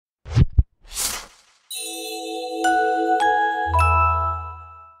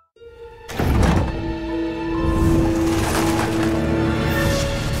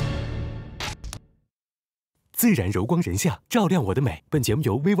自然柔光人像，照亮我的美。本节目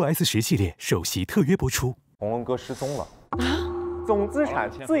由 vivo S10系列首席特约播出。红龙哥失踪了。总资产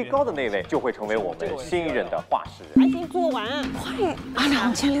最高的那位就会成为我们新任的画室人。赶紧做完，快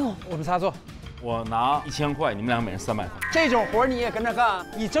啊！2600，我们仨做。我拿1000块，你们两个每人300块。这种活你也跟着干？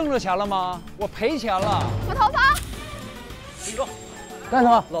你挣着钱了吗？我赔钱了。我头发。立正。干什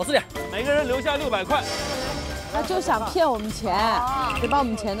么？老实点，每个人留下600块。他就想骗我们钱，得把我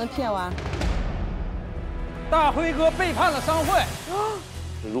们钱都骗完。大辉哥背叛了商会。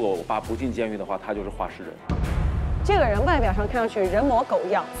如果我爸不进监狱的话，他就是画室人。这个人外表上看上去人模狗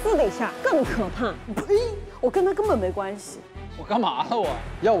样，私底下更可怕。呸！我跟他根本没关系。我干嘛了我？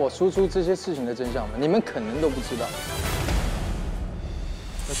要我说出这些事情的真相吗？你们可能都不知道。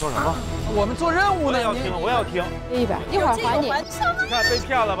在说什么？我们做任务呢。我也要听，我也要听。100，一会儿还你。你看被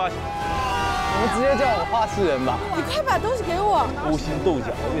骗了吧？你们直接叫我画室人吧。你快把东西给我。勾心斗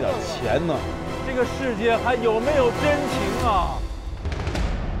角，为点钱呢？这个世界还有没有真情啊？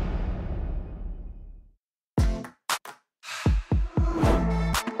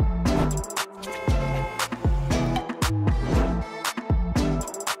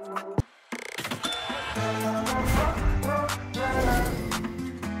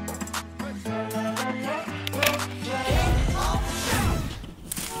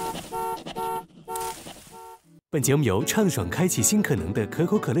本节目由畅爽开启新可能的可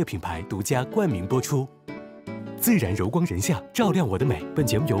口可乐品牌独家冠名播出。自然柔光人像，照亮我的美。本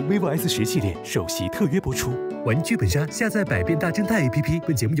节目由 vivo S10系列首席特约播出。玩剧本杀，下载百变大侦探 APP。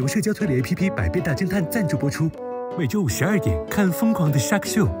本节目由社交推理 APP 百变大侦探赞助播出。每周五12点，看疯狂的 Shark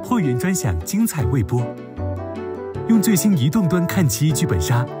Show 会员专享精彩未播。用最新移动端看奇异剧本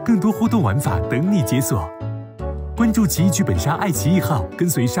杀，更多互动玩法等你解锁。关注奇异剧本杀iQIYI号，跟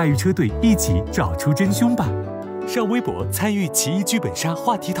随鲨鱼车队一起找出真凶吧。上微博参与奇异剧本杀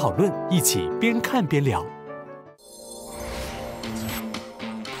话题讨论，一起边看边聊。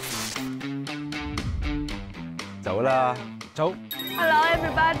走了，走。Hello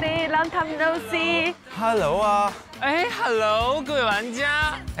everybody, long time no see. Hello 啊，哎 ，Hello， 各位玩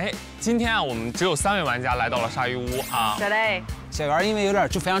家。哎，今天啊，我们只有3位玩家来到了鲨鱼屋啊。小雷，小圆因为有点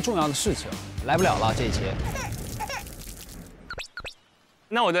非常重要的事情，来不了了这一节。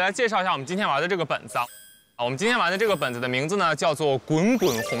那我就来介绍一下我们今天玩的这个本子啊。我们今天玩的这个本子的名字呢，叫做《滚滚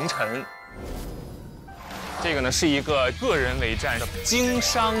红尘》。这个呢是一个个人为战的经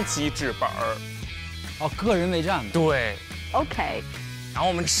商机制本儿。哦，个人为战。对。OK。然后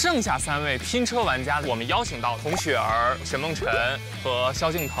我们剩下3位拼车玩家，我们邀请到孔雪儿、沈梦辰和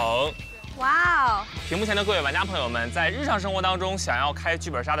萧敬腾。哇哦！屏幕前的各位玩家朋友们，在日常生活当中想要开剧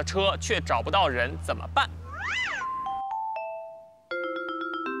本杀的车，却找不到人，怎么办？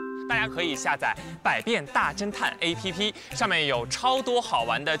大家可以下载百变大侦探 APP， 上面有超多好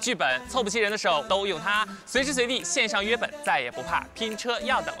玩的剧本，凑不齐人的时候都用它，随时随地线上约本，再也不怕拼车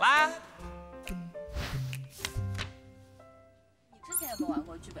要等啦。你之前有没有玩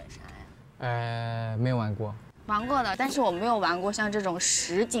过剧本杀呀？没有玩过。玩过的，但是我没有玩过像这种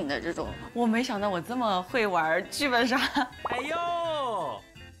实景的这种。我没想到我这么会玩剧本杀。哎呦！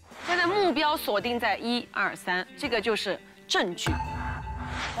现在目标锁定在1、2、3，这个就是证据。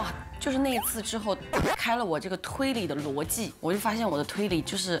哇，就是那一次之后，打开了我这个推理的逻辑，我就发现我的推理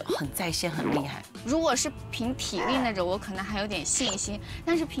就是很在线，很厉害。如果是凭体力那种，我可能还有点信心，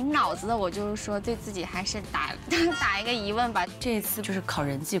但是凭脑子的，我就是说对自己还是打一个疑问吧。这一次就是考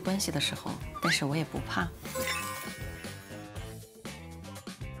人际关系的时候，但是我也不怕。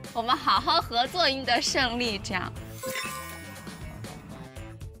我们好好合作，赢得胜利，这样。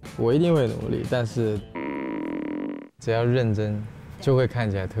我一定会努力，但是只要认真，就会看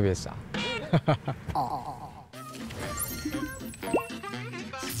起来特别傻。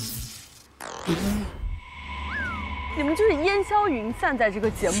你们就是烟消云散在这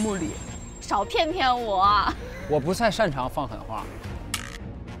个节目里，少骗骗我。我不太擅长放狠话，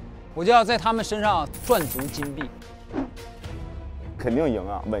我就要在他们身上赚足金币。肯定赢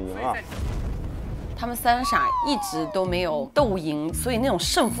啊，稳赢啊！他们3傻一直都没有斗赢，所以那种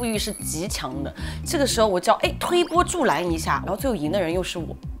胜负欲是极强的。这个时候我就要推波助澜一下，然后最后赢的人又是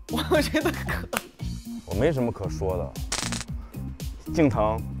我，我觉得我没什么可说的。敬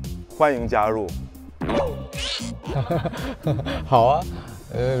腾，欢迎加入。好啊，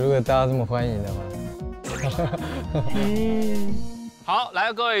如果大家这么欢迎的话。好，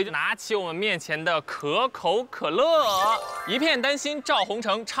来，各位拿起我们面前的可口可乐，一片丹心照红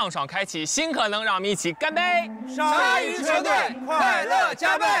尘，畅爽开启新可能，让我们一起干杯！鲨鱼车队快乐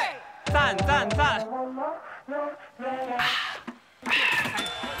加倍！赞赞赞！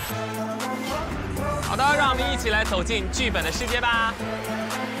好的，让我们一起来走进剧本的世界吧。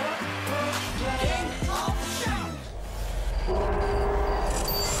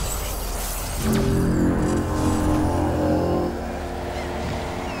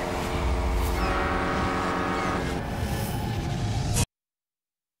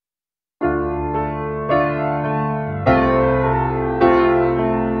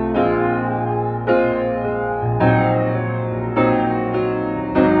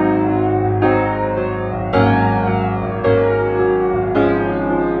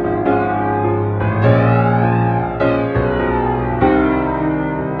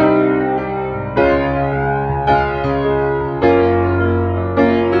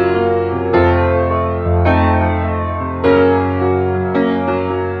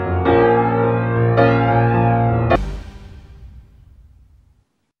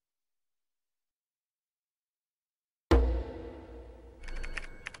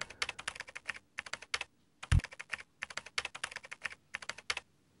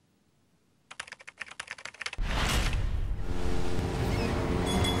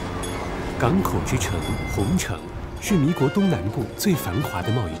港口之城红城是弥国东南部最繁华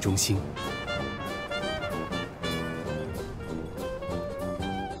的贸易中心。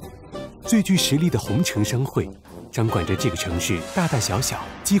最具实力的红城商会，掌管着这个城市大大小小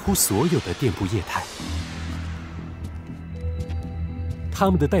几乎所有的店铺业态。他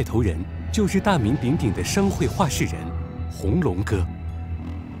们的带头人就是大名鼎鼎的商会话事人红龙哥。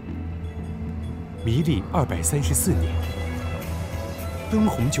迷历234年。 灯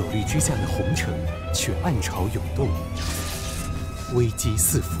红酒绿之下的红城，却暗潮涌动，危机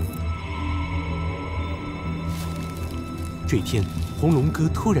四伏。这天，红龙哥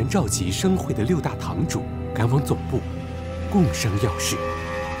突然召集商会的6大堂主，赶往总部，共商要事。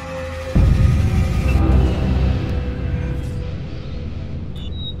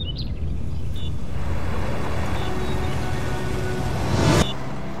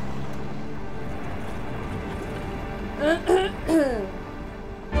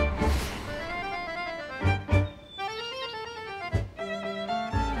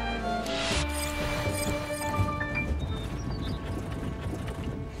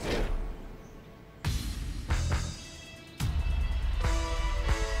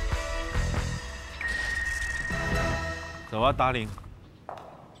走啊，达令。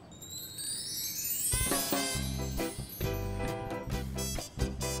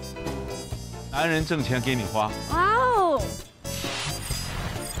男人挣钱给你花。哇哦！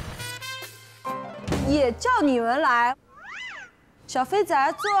也叫你们来，小飞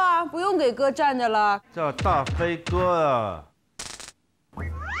仔坐啊，不用给哥站着了。叫大飞哥啊，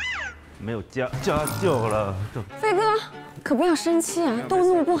没有家教了。飞哥，可不要生气啊，动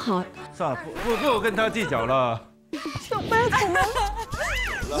怒不好。算了，不跟他计较了。 小白怎么？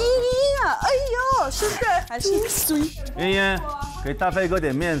茵茵啊，哎呦，是不是还心碎？茵茵，给大飞哥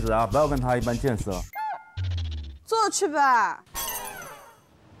点面子啊，不要跟他一般见识了。坐去吧。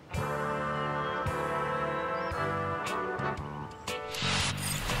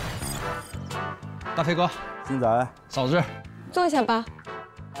大飞哥，金仔，嫂子，坐下吧。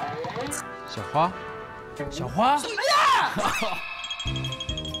小花，小花，哎呀！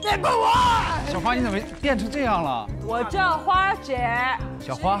别管我！小花，你怎么变成这样了？我叫花姐。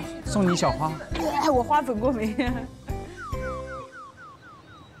小花，送你小花。哎，我花粉过敏。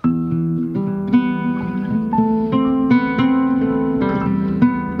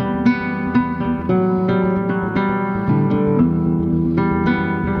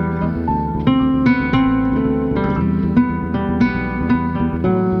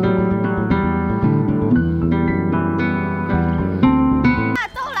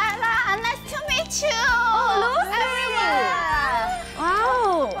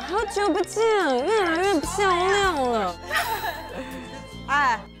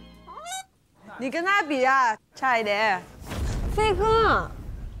你跟他比啊，差一点。飞哥，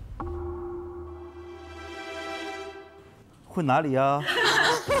混哪里呀？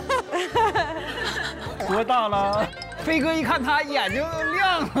多大了？飞哥一看他眼睛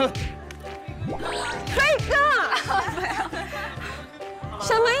亮了。飞哥，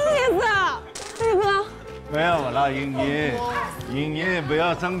什么意思啊？飞哥，没有了，茵茵，茵茵不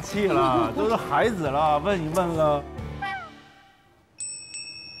要生气了，都是孩子了，问一问了。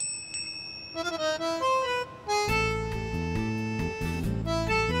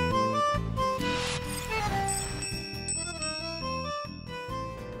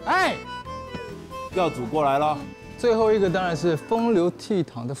 哎，药主过来了。最后一个当然是风流倜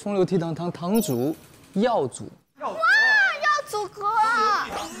傥的风流倜傥堂主药主。哇，药主哥！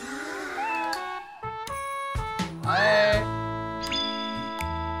哎，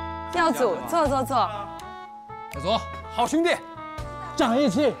药主，坐。小左，好兄弟，讲义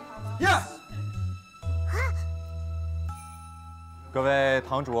气。呀！各位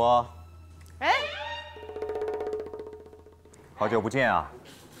堂主，哎，好久不见啊！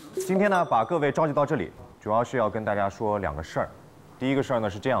今天呢，把各位召集到这里，主要是要跟大家说2个事儿。第一个事儿呢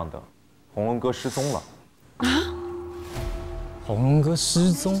是这样的，红龙哥失踪了。啊？红龙哥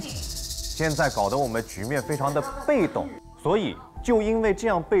失踪？现在搞得我们局面非常的被动，所以就因为这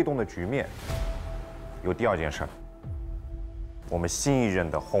样被动的局面，有第2件事儿。我们新一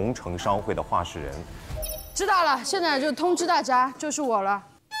任的红城商会的话事人。 知道了，现在就通知大家，就是我了。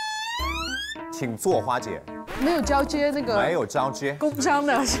请坐，花姐。没有交接那个。没有交接。工商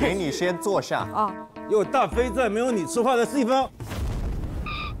的。请你先坐下。啊。有大飞在，没有你说话的地方。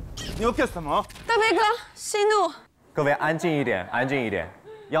你要干什么？大飞哥，息怒。各位安静一点，安静一点。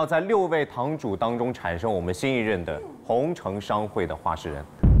要在6位堂主当中产生我们新一任的红城商会的话事人。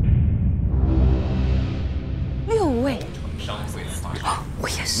6位。 商会的话事人。我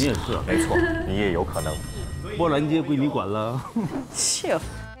也是。你也是。没错，你也有可能。 波兰街归你管了。切，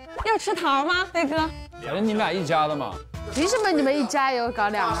要吃桃吗，飞哥？反正你们俩一家的嘛。凭什么你们一家也有搞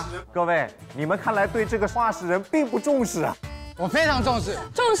2个？各位，你们看来对这个话事人并不重视啊。我非常重视。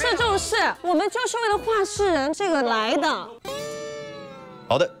重视重视，我们就是为了话事人这个来的。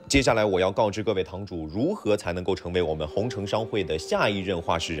好的，接下来我要告知各位堂主，如何才能够成为我们红城商会的下一任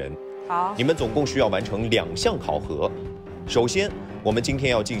话事人。好，你们总共需要完成2项考核。首先，我们今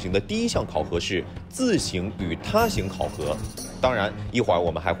天要进行的第1项考核是自省与他省考核。当然，一会儿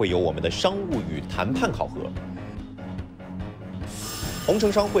我们还会有我们的商务与谈判考核。红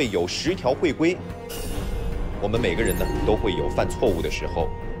城商会有10条会规，我们每个人呢都会有犯错误的时候，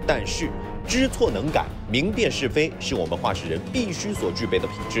但是知错能改、明辨是非是我们话事人必须所具备的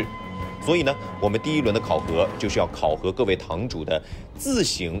品质。所以呢，我们第1轮的考核就是要考核各位堂主的自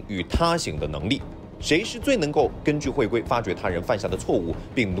省与他省的能力。 谁是最能够根据会规发掘他人犯下的错误，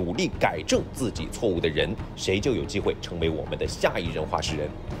并努力改正自己错误的人，谁就有机会成为我们的下一任话事人。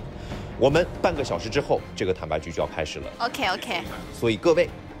我们半个小时之后，这个坦白局就要开始了。OK。所以各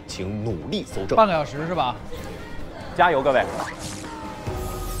位，请努力搜证。半个小时是吧？加油，各位！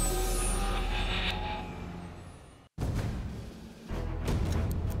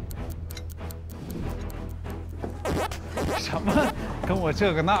什么？跟我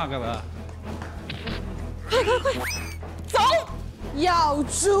这个那个的？ 快，走！咬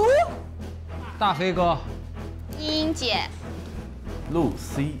足。大飞哥，英姐，露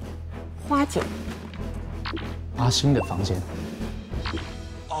西，花姐，阿星的房间。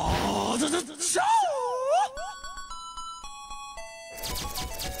哦，这笑！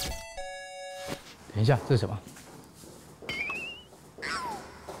等一下，这是什么？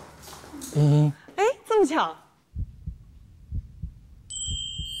茵，哎，这么巧。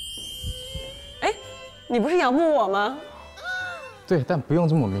 你不是仰慕我吗？对，但不用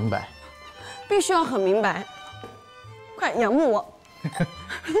这么明白。必须要很明白。快仰慕我！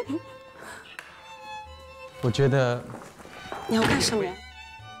我觉得你要干什么？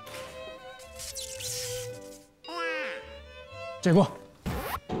结果，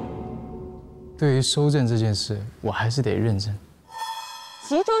对于收证这件事，我还是得认真。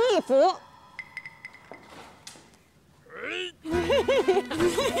奇装异服。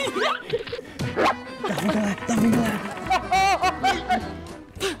大飞哥来！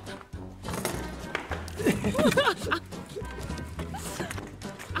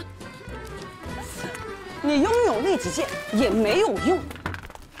你拥有那几件也没有用。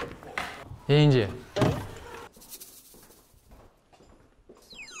茵茵姐，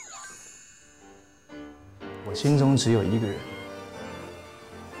我心中只有一个人，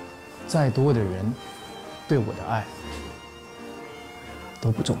再多的人对我的爱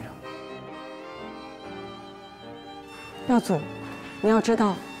都不重要。 耀祖，你要知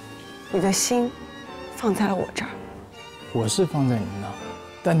道，你的心放在了我这儿。我是放在你那，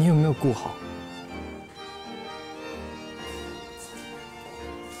但你有没有顾好？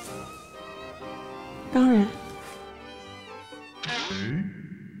当然。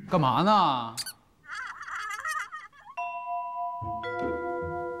干嘛呢？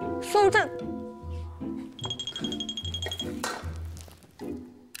搜证。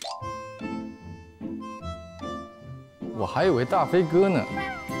我还以为大飞哥呢，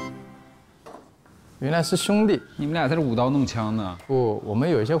原来是兄弟。你们俩在这舞刀弄枪呢？不，我们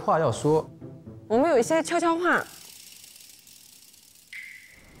有一些话要说。我们有一些悄悄话。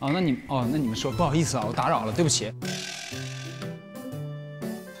哦，那你们说，不好意思啊，我打扰了，对不起。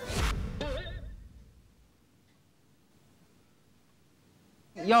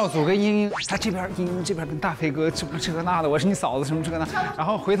耀祖跟茵茵，他这边茵茵这边跟大飞哥什么这个那的，我是你嫂子什么这个那，然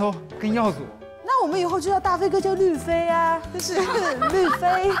后回头跟耀祖。那我们以后就叫大飞哥叫绿飞啊，就是绿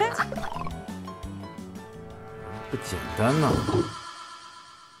飞。不简单呐。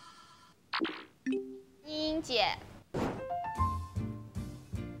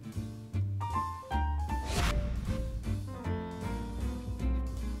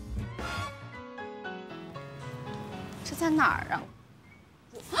哪儿啊？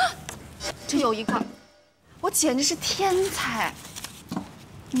这有一个，我简直是天才！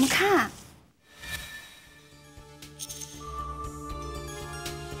你们看，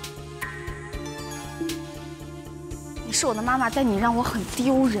你是我的妈妈，但你让我很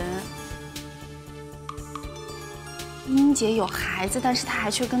丢人。英姐有孩子，但是她还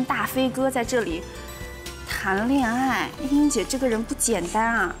却跟大飞哥在这里谈恋爱。英姐这个人不简单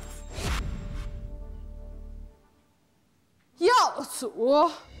啊！耀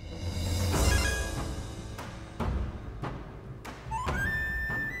祖。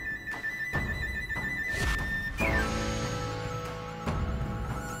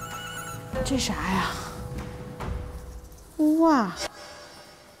 这啥呀？哇，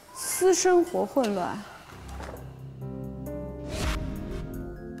私生活混乱。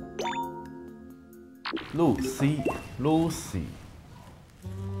Lucy，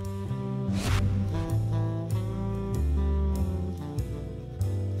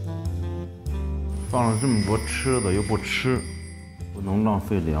 放了这么多吃的又不吃，不能浪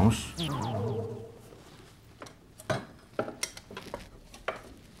费粮食。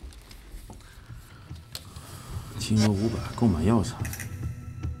 金额500，购买药材。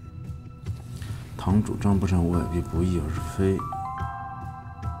堂主张不上外币不义，而是非。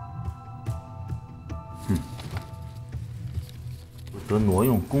不得挪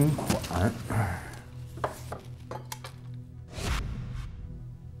用公款。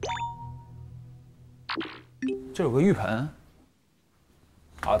这有个浴盆。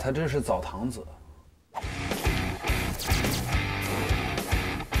啊，他这是澡堂子。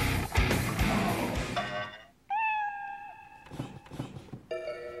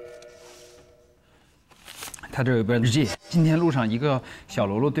 他这有一本日记。今天路上一个小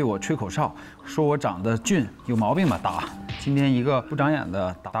喽啰对我吹口哨，说我长得俊，有毛病吧打。今天一个不长眼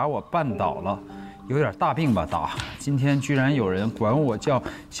的打我绊倒了，有点大病吧打。今天居然有人管我叫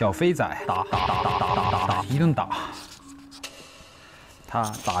小飞仔，打，一顿打。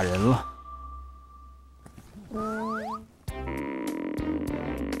他打人了。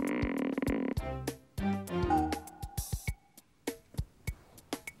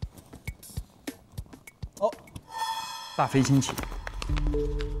大飞兴起，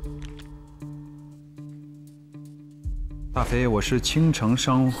大飞，我是青城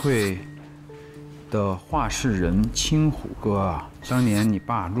商会的话事人青虎哥啊。当年你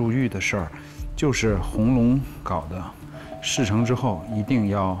爸入狱的事儿，就是红龙搞的。事成之后一定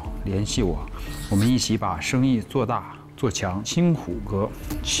要联系我，我们一起把生意做大做强。青虎哥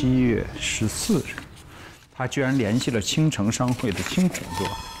7月14日，他居然联系了青城商会的青虎哥。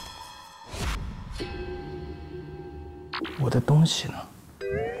 我的东西呢？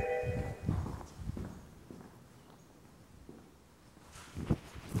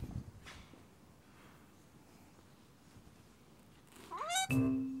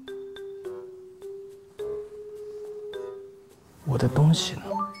我的东西呢？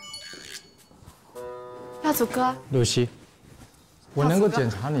耀祖哥，露西，我能够检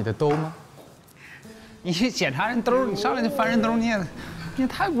查你的兜吗？你去检查人兜，你上来就翻人兜，你也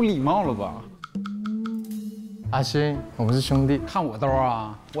太不礼貌了吧！ 阿星，我们是兄弟。看我兜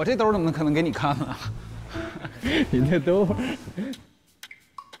啊，我这兜怎么可能给你看呢？你这兜。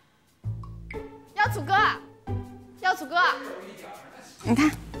耀祖哥，耀祖哥，你看，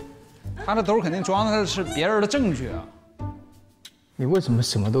他这兜肯定装的是别人的证据啊。你为什么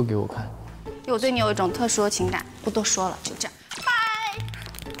什么都给我看？因为我对你有一种特殊的情感，不多说了，就这样，拜。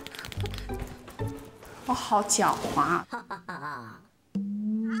我好狡猾。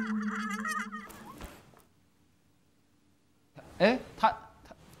哎，他，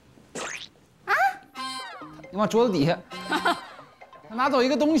啊！你往桌子底下，他拿走一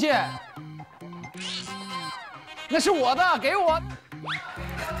个东西，那是我的，给我。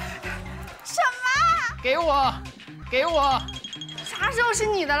什么？给我，给我。啥时候是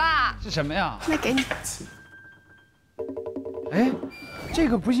你的啦？是什么呀？那给你。哎，这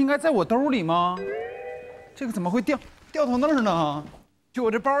个不是应该在我兜里吗？这个怎么会掉到那儿呢？就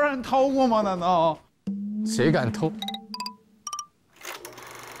我这包让人掏过吗？难道？谁敢偷？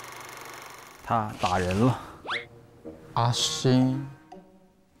 他打人了，阿星，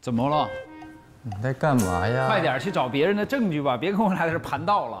怎么了？你在干嘛呀？快点去找别人的证据吧，别跟我俩在这盘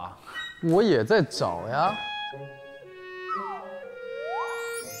道了。我也在找呀。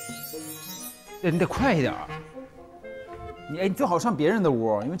你得快一点。你最好上别人的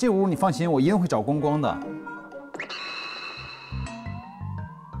屋，因为这屋你放心，我一定会找光光的。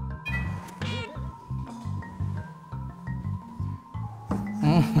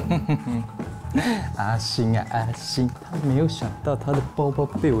阿星啊，阿星，他没有想到他的包包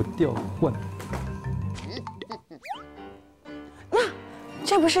被我调换。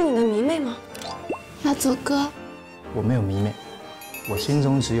这不是你的迷妹吗？要走哥，我没有迷妹，我心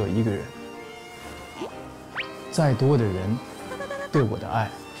中只有一个人。再多的人对我的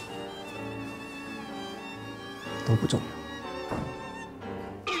爱都不重要。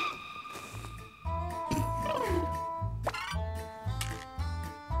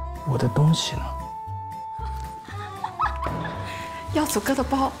我的东西呢？要走哥的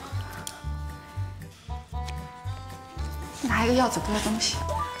包，拿一个要走哥的东西，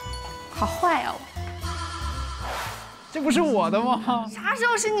好坏呀！这不是我的吗？啥时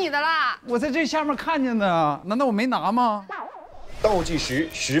候是你的啦？我在这下面看见的，难道我没拿吗？倒计时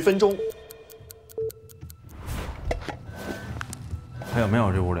10分钟。还有没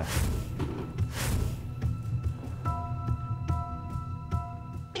有这屋里？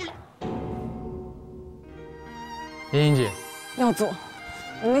妍妍姐，要做，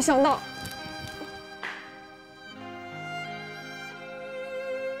我没想到。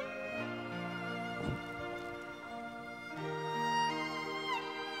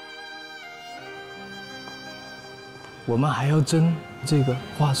我们还要争这个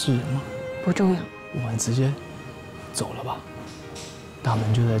话事人吗？不重要，我们直接走了吧，大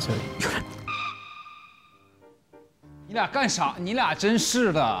门就在这里。你俩干啥？你俩真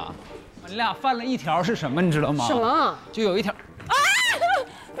是的，你俩犯了一条是什么？你知道吗？什么？就有一条。啊！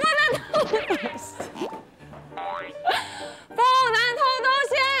不能偷东西！不能偷东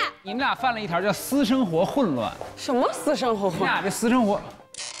西！你们俩犯了一条叫私生活混乱。什么私生活？你俩这私生活。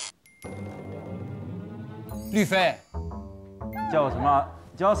绿飞。叫什么？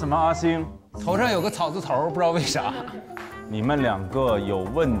叫什么？阿星，头上有个草字头，不知道为啥。你们两个有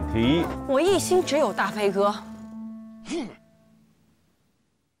问题。我一心只有大飞哥。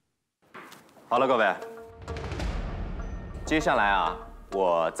好了，各位，接下来啊，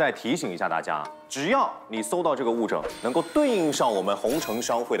我再提醒一下大家，只要你搜到这个物证能够对应上我们红城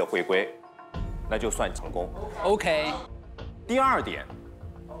商会的会规，那就算成功。OK。第二点，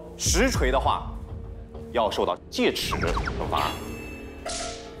实锤的话，要受到戒尺惩罚。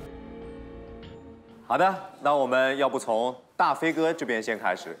好的，那我们要不从大飞哥这边先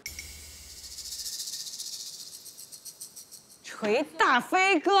开始。锤大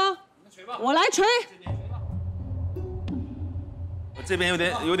飞哥，我来锤。我这边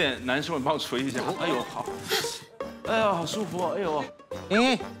有点难受，你帮我捶一下。哎呦，好。哎呦，好舒服。哎呦。莹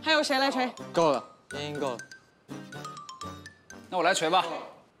莹，还有谁来锤？够了，莹莹够了。那我来锤吧。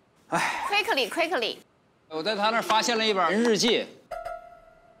哎 ，quickly，我在他那儿发现了一本日记，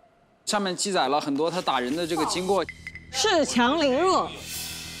上面记载了很多他打人的这个经过。恃强凌弱。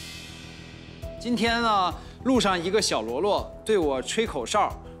今天呢，路上一个小喽啰对我吹口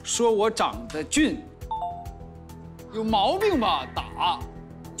哨，说我长得俊，有毛病吧？打，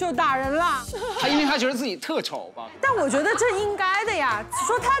就打人了。他因为他觉得自己特丑吧？但我觉得这应该的呀，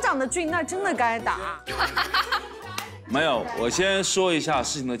说他长得俊，那真的该打。没有，我先说一下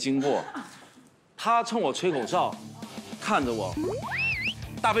事情的经过。他冲我吹口哨，看着我。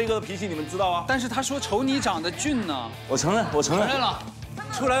大飞哥的脾气你们知道啊。但是他说瞅你长得俊呢。我承认，我承认了。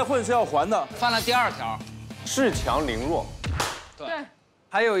出来混是要还的。犯了第2条，恃强凌弱。对。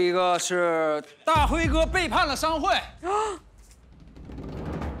还有一个是大辉哥背叛了商会。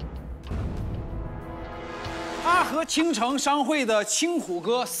他和青城商会的青虎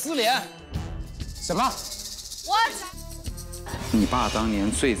哥私联。什么 ？What？ 你爸当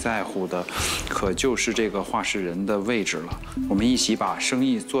年最在乎的，可就是这个话事人的位置了。我们一起把生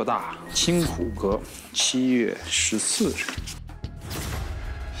意做大。青虎哥，7月14日。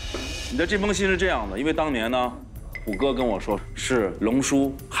你的这封信是这样的，因为当年呢，虎哥跟我说是龙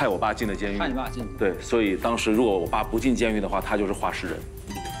叔害我爸进了监狱。害你爸进？对，所以当时如果我爸不进监狱的话，他就是话事人，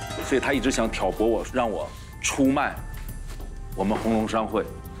所以他一直想挑拨我，让我出卖我们红龙商会。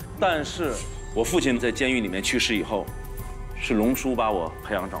但是我父亲在监狱里面去世以后。是龙叔把我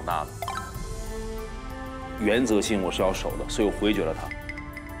培养长大的，原则性我是要守的，所以我回绝了他，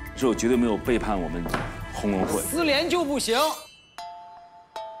所以我绝对没有背叛我们红龙会。私联就不行。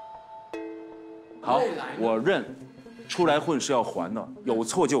好，我认，出来混是要还的，有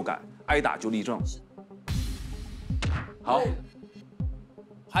错就改，挨打就立正。好，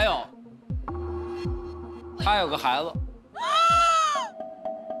还有，他有个孩子。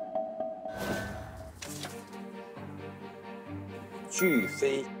巨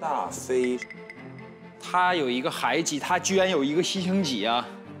飞大飞，他有一个孩子，他居然有一个牺牲己啊！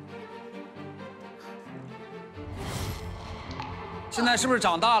现在是不是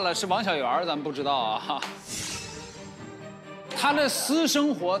长大了？是王小源，咱不知道啊。他的私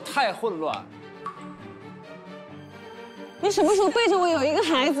生活太混乱。你什么时候背着我有一个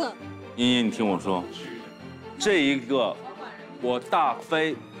孩子？茵茵，你听我说，这一个我大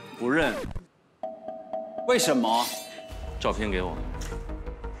非不认。为什么？照片给我。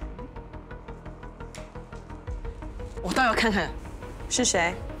我倒要看看，是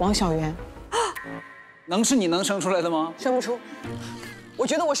谁？王小源。能是你能生出来的吗？生不出，我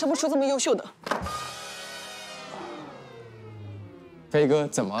觉得我生不出这么优秀的。飞哥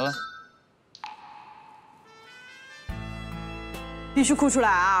怎么了？必须哭出来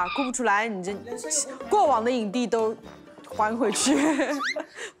啊！哭不出来，你这过往的影帝都还回去。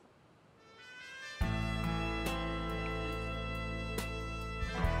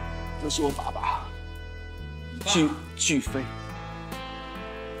这是我爸爸，巨飞。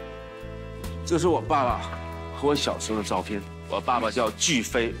这是我爸爸和我小时候的照片。我爸爸叫巨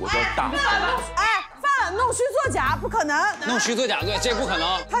飞，我叫大飞。哎，犯了弄虚作假，不可能。弄虚作假罪，这不可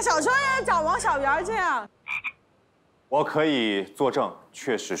能。他小时候也找王小源这样。我可以作证，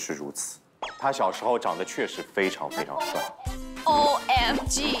确实是如此。他小时候长得确实非常帅。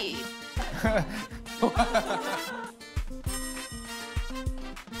OMG！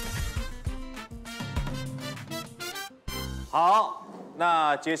 好，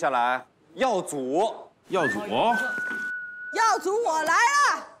那接下来耀祖，耀祖，耀祖，我来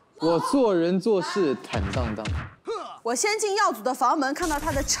了。我做人做事坦荡荡。我先进耀祖的房门，看到他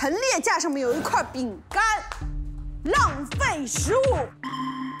的陈列架上面有一块饼干。浪费食物，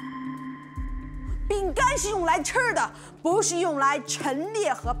饼干是用来吃的，不是用来陈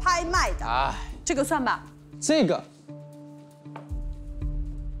列和拍卖的。哎，这个算吧。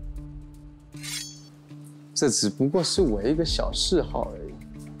这只不过是我一个小嗜好而已。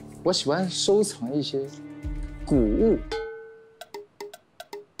我喜欢收藏一些古物。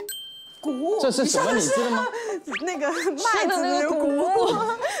谷物，这是什么？你知道吗？那个麦子的谷物，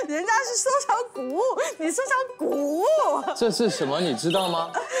人家是收藏谷物，你收藏谷物。这是什么？你知道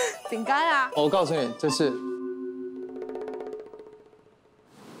吗？饼干啊！我告诉你，这是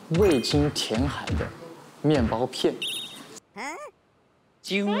未经填海的面包片。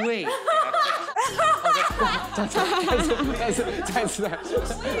精卫。再次，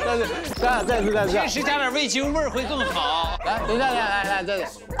确实加点味精味儿会更好。来，等一下，来，这里。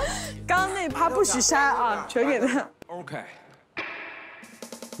刚刚那趴不许删啊，全给他。OK。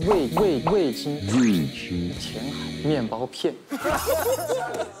未经填海面包片。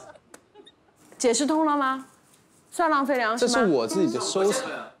解释通了吗？算浪费粮食吗？这是我自己的收藏。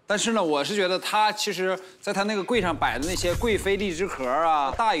但是呢，我是觉得他其实在他那个柜上摆的那些贵妃荔枝壳啊、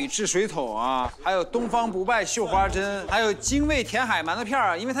大禹治水桶啊，还有东方不败绣花针，还有精卫填海馒头片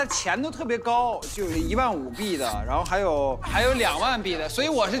啊，因为他钱都特别高，就有15000币的，然后还有2万币的，所以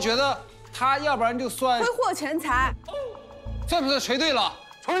我是觉得他要不然就算挥霍钱财，算不算锤对了？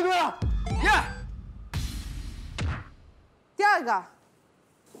锤对了，耶！第二个，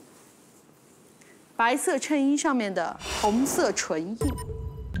白色衬衣上面的红色唇印。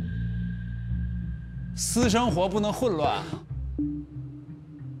私生活不能混乱。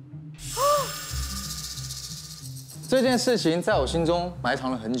这件事情在我心中埋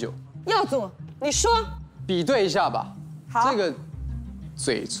藏了很久。耀祖，你说，比对一下吧。好。这个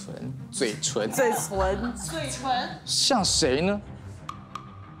嘴唇，像谁呢？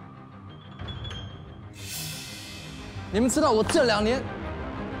你们知道我这2年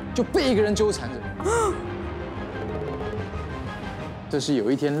就被一个人纠缠着。这是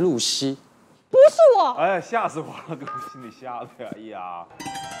有一天露西。不是我！哎，吓死我了，给我心里吓的呀！哎呀，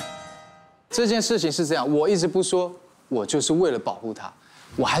这件事情是这样，我一直不说，我就是为了保护他，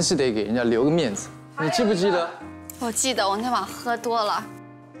我还是得给人家留个面子。你记不记得？我记得我那晚喝多了，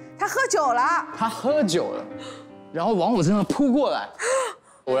他喝酒了。他喝酒了，然后往我身上扑过来，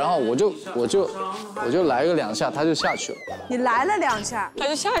然后我就来个2下，他就下去了。你来了2下，他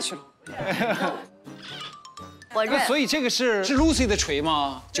就下去了。我认。所以这个是 Lucy 的锤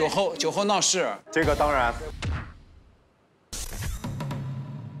吗？酒后闹事。这个当然。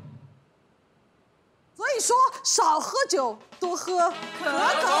所以说少喝酒，多喝可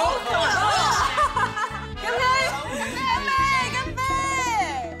口可乐。干杯！干杯！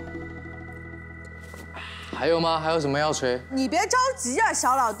还有吗？还有什么要吹？你别着急啊，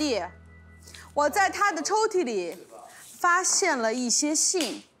小老弟，我在他的抽屉里发现了一些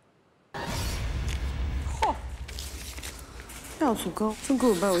信。耀祖哥，中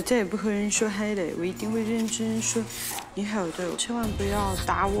国吧，我再也不和人说嗨了，我一定会认真说你好的，千万不要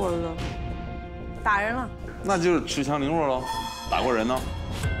打我了。打人了？那就是恃强凌弱喽。打过人呢？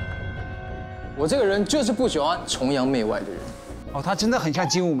我这个人就是不喜欢崇洋媚外的人。哦，他真的很像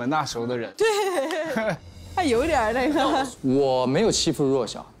精武门那时候的人。对，他有点那个。我没有欺负弱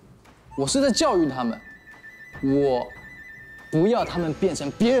小，我是在教育他们，我不要他们变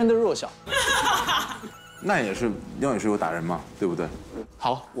成别人的弱小。那也是有打人嘛，对不对？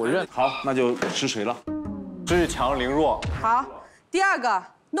好，我认。好，那就是谁了？恃强凌弱。好，第二个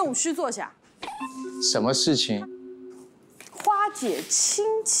弄虚作假。什么事情？花姐亲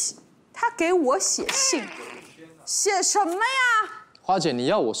戚，她给我写信，写什么呀？花姐，你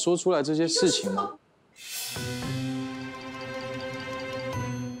要我说出来这些事情吗？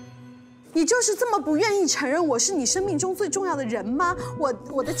你就是这么不愿意承认我是你生命中最重要的人吗？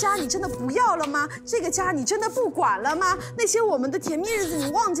我的家你真的不要了吗？这个家你真的不管了吗？那些我们的甜蜜日子你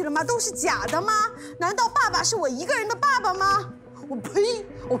忘记了吗？都是假的吗？难道爸爸是我一个人的爸爸吗？我呸！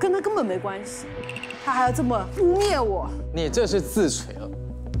我跟他根本没关系，他还要这么污蔑我。你这是自吹了。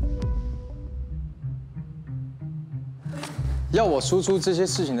要我说出这些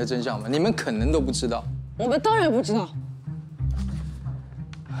事情的真相吗？你们可能都不知道。我们当然不知道。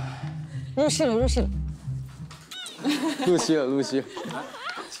入戏了，入戏了。入戏了，入戏了。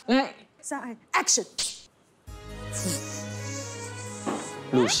来，3、2 ，Action！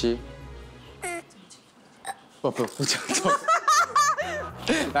 露西。不讲错。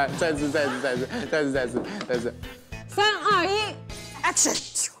来，再次。3、2、1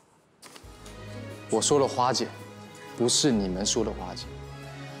 ，Action！ 我说了花姐，不是你们说的花姐。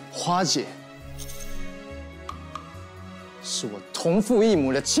花姐是我同父异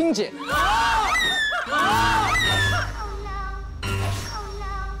母的亲姐。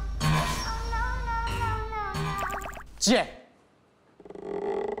姐，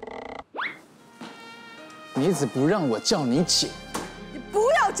你一直不让我叫你姐。你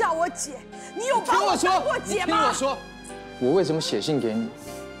不要叫我姐，你有把我当过姐吗？听我说，我为什么写信给你，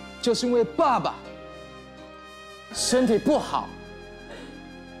就是因为爸爸身体不好，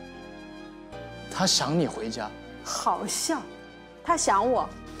他想你回家。好笑，他想我，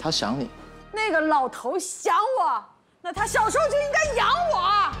他想你。那个老头想我，那他小时候就应该养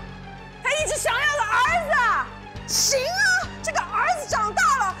我，他一直想要个儿子。行啊，这个儿子长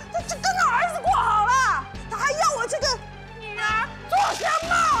大了，他就跟着儿子过好了，他还要我这个女儿做什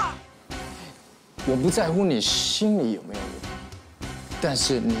么？我不在乎你心里有没有我，但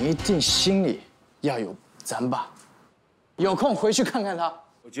是你一定心里要有咱爸。有空回去看看他。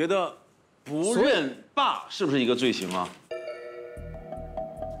我觉得不认爸是不是一个罪行啊？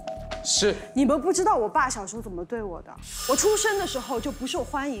是。你们不知道我爸小时候怎么对我的。我出生的时候就不受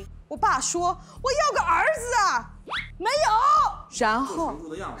欢迎，我爸说我要个儿子啊，没有。然后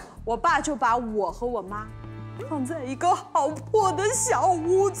我爸就把我和我妈放在一个好破的小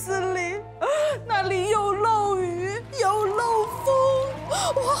屋子里，那里又漏雨又漏风，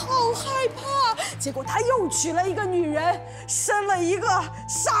我好害怕。结果他又娶了一个女人，生了一个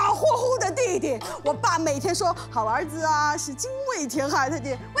傻乎乎的弟弟。我爸每天说好儿子啊，是精卫填海的弟，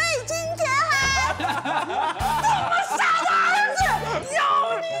卫精填海。这么傻的儿子，有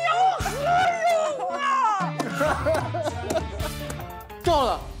你有何用啊？够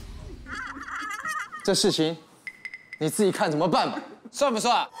了，这事情你自己看怎么办吧。算不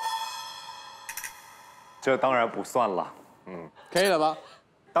算？这当然不算了。可以了吧？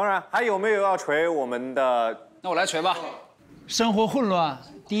当然，还有没有要锤我们的？那我来锤吧。生活混乱，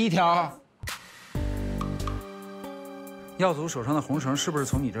第一条。耀祖手上的红绳是不是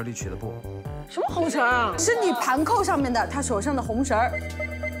从你这里取的布？什么红绳啊？是你盘扣上面的，他手上的红绳。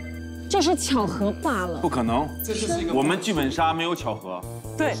这是巧合罢了。不可能，我们剧本杀没有巧合。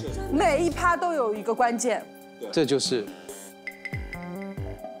对，每一趴都有一个关键。这就是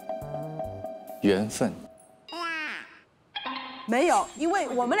缘分。没有，因为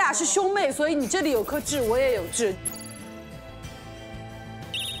我们俩是兄妹，所以你这里有颗痣，我也有痣。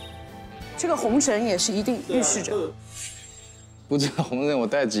这个红绳也是一定预示着。不知道红绳我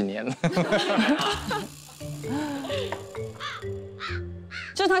戴几年了。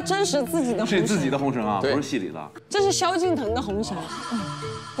这是他真实自己的红绳。是自己的红绳啊，不是戏里的。这是萧敬腾的红绳，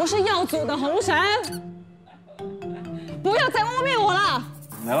不是耀祖的红绳。不要再污蔑我了。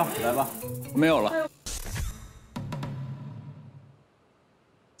来吧，来吧，没有了。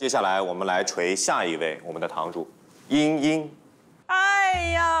接下来我们来锤下一位我们的堂主，茵茵。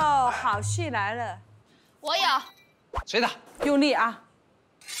哎呦，好戏来了！我有。谁的？用力啊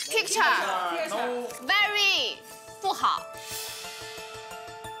 ！Picture very 不好。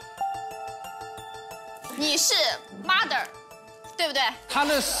你是 mother， 对不对？他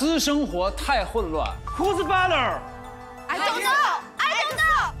的私生活太混乱。Who's father？ I don't know， I don't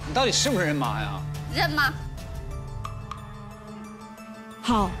know。你到底是不是人妈呀？认吗？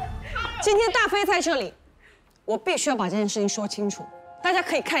好，今天大飞在这里，我必须要把这件事情说清楚。大家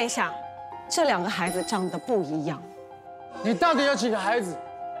可以看一下，这两个孩子长得不一样。你到底有几个孩子？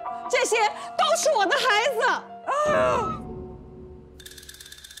这些都是我的孩子。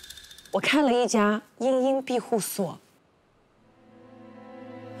我开了一家茵茵庇护所，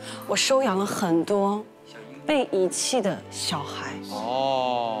我收养了很多被遗弃的小孩。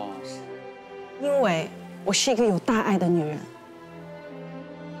哦，因为我是一个有大爱的女人。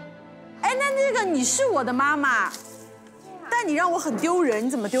哎，那个你是我的妈妈，但你让我很丢人，你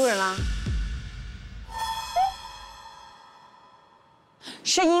怎么丢人啦？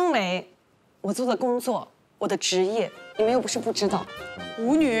是因为我做的工作，我的职业，你们又不是不知道。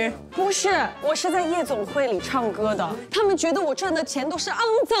舞女？不是，我是在夜总会里唱歌的。他们觉得我赚的钱都是肮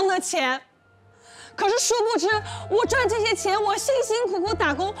脏的钱，可是殊不知，我赚这些钱，我辛辛苦苦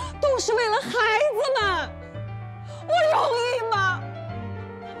打工，都是为了孩子们。我容易吗？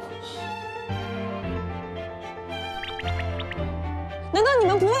难道你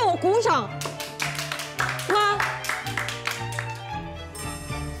们不为我鼓掌吗？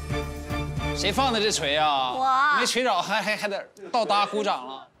谁放的这锤啊？我没锤着，还得倒搭鼓掌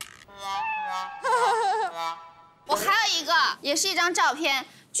了。我还有一个，也是一张照片，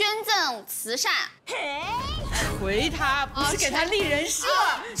捐赠慈善。锤他，不是给他立人设。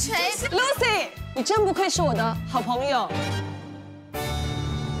锤 Lucy， 你真不愧是我的好朋友。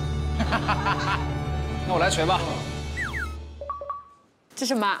那我来锤吧。这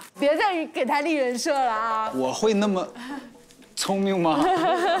什么？别再给他立人设了啊！我会那么聪明吗？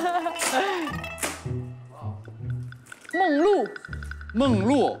梦露，梦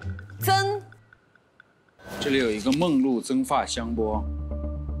露曾，这里有一个梦露增发香波，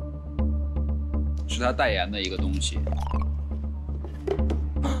是他代言的一个东西。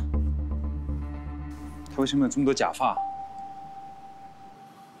他为什么有这么多假发？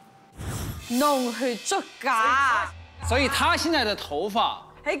弄去作假，所以他现在的头发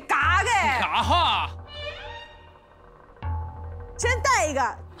係假嘅。假发。先戴一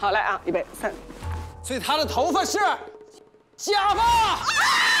个。好，来啊，预备3。所以他的头发是假发。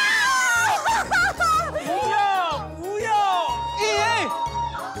不要！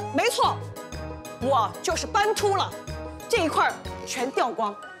没错，我就是斑秃了，这一块全掉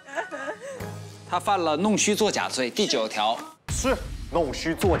光。他犯了弄虚作假罪第9条。是弄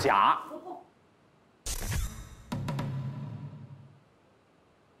虚作假。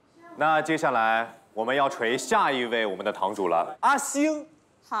那接下来我们要锤下一位我们的堂主了，阿星。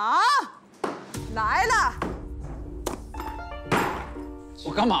好，来了。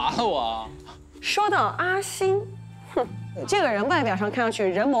我干嘛了我？说到阿星，哼，这个人外表上看上去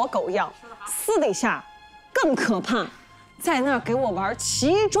人模狗样，私底下更可怕，在那儿给我玩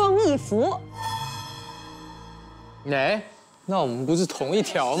奇装异服。哎，那我们不是同一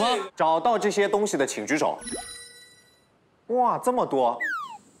条吗？找到这些东西的请举手。哇，这么多！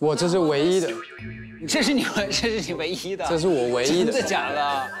我这是唯一的，这是你唯一的，这是我唯一的，真的假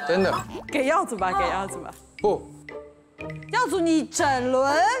的？真的。给耀祖吧，给耀祖吧。不，耀祖，你整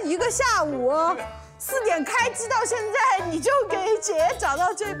轮一个下午，4点开机到现在，你就给姐找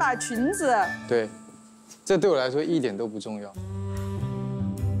到这把裙子。对，这对我来说一点都不重要。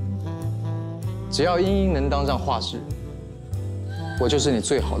只要茵茵能当上画室，我就是你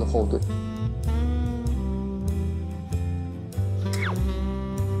最好的后盾。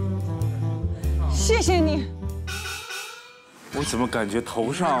谢谢你。我怎么感觉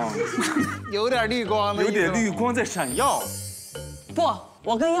头上有点绿光的，有点绿光在闪耀？不，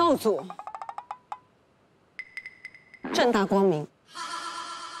我跟耀祖正大光明。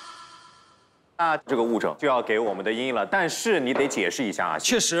那这个物证就要给我们的茵茵了，但是你得解释一下啊。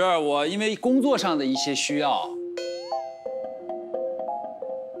确实，我因为工作上的一些需要，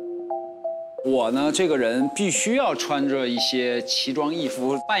我呢这个人必须要穿着一些奇装异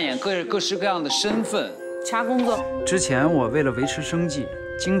服，扮演各式各样的身份。查工作。之前我为了维持生计，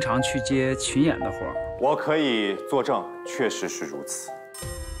经常去接群演的活儿。我可以作证，确实是如此。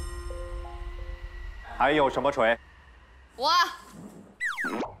还有什么锤？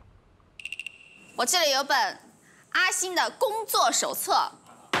我这里有本阿星的工作手册，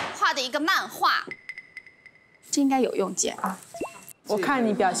画的一个漫画，这应该有用，姐啊。我看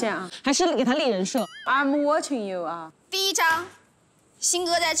你表现啊，还是给他立人设。 I'm watching you 啊。第一张，新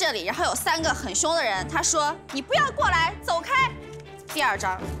哥在这里，然后有3个很凶的人，他说你不要过来，走开。第2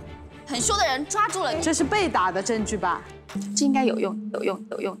张，很凶的人抓住了你，这是被打的证据吧？这应该有用。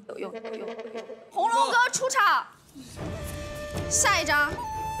红龙哥出场。下一张。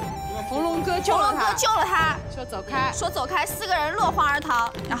红龙哥救了他，说走开，4个人落荒而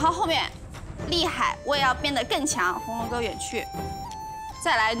逃。然后后面，厉害，我也要变得更强。红龙哥远去，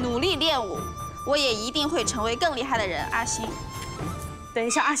再来努力练武，我也一定会成为更厉害的人。阿星，等一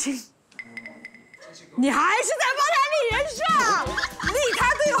下，阿星，你还是在帮他立人设，立他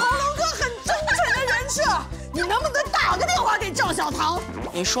对红龙哥很忠诚的人设，你能不能大打个电话给赵小棠。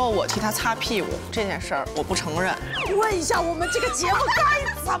你说我替他擦屁股这件事儿，我不承认。问一下我们这个节目该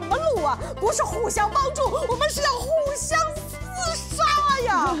怎么录啊？不是互相帮助，我们是要互相厮杀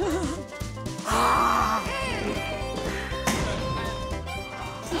呀！啊！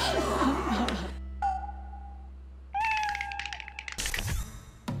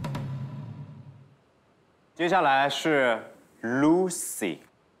接下来是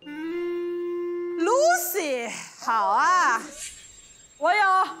Lucy。Lucy， 好啊，我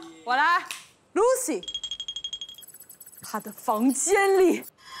来。Lucy， 她的房间里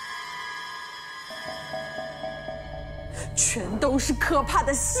全都是可怕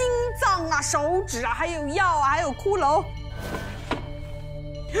的心脏啊、手指啊，还有药啊，还有骷髅。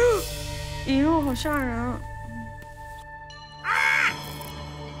哎呦，好吓人啊！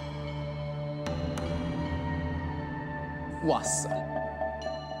哇塞，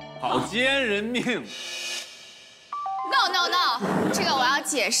好奸人命！ No， 这个我要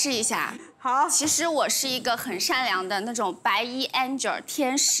解释一下。好，其实我是一个很善良的那种白衣 angel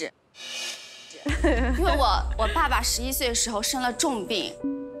天使，因为我爸爸11岁的时候生了重病，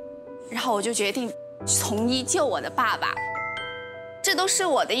然后我就决定从医救我的爸爸。这都是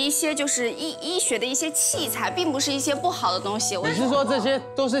我的一些就是医学的一些器材，并不是一些不好的东西。你是说这些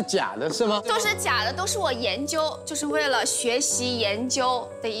都是假的，是吗？都是假的，都是我研究，就是为了学习研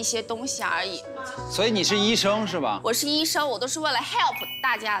究的一些东西而已。所以你是医生是吧？我是医生，我都是为了 help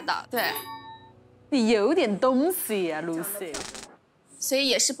大家的，对。你有点东西呀，Lucy。所以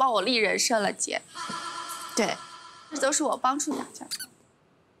也是帮我立人设了，姐。对，这都是我帮助大家。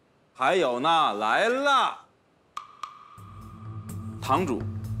还有呢，来了。 堂主，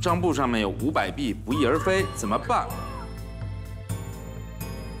账簿上面有500币不翼而飞，怎么办？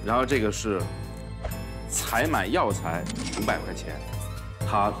然后这个是采买药材500块钱，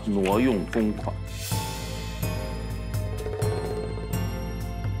他挪用公款。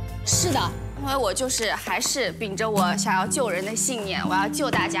是的，因为我就是还是秉着我想要救人的信念，我要救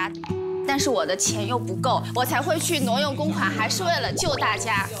大家，但是我的钱又不够，我才会去挪用公款，还是为了救大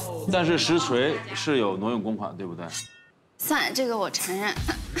家。但是实锤是有挪用公款，对不对？ 算了，这个我承认。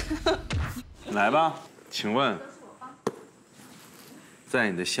来吧，请问，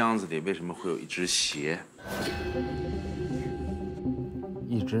在你的箱子里为什么会有一只鞋？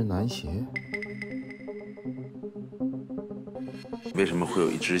一只男鞋。为什么会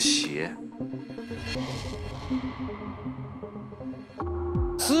有一只鞋？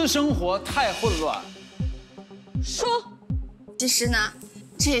私生活太混乱。说，其实呢，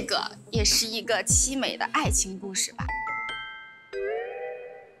这个也是一个凄美的爱情故事吧。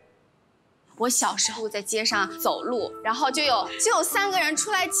 我小时候在街上走路，然后就有3个人出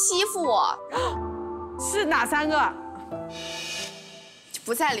来欺负我，是哪3个？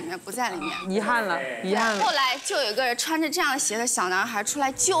不在里面，不在里面。遗憾了，遗憾了。后来就有一个人穿着这样的鞋的小男孩出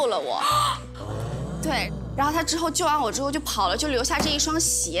来救了我，对，然后他之后救完我之后就跑了，就留下这一双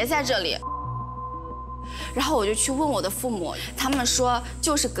鞋在这里。然后我就去问我的父母，他们说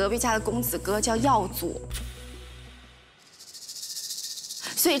就是隔壁家的公子哥叫耀祖。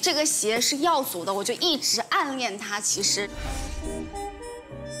 所以这个鞋是耀祖的，我就一直暗恋他。其实，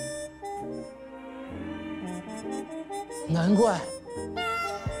难怪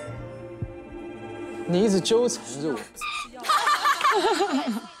你一直纠缠着我。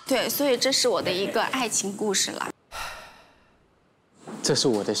对，所以这是我的一个爱情故事了。这是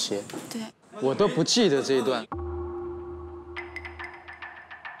我的鞋，对，我都不记得这一段。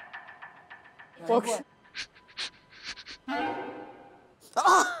我。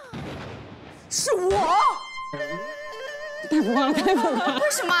 啊！是我！太浮夸了，太浮夸了！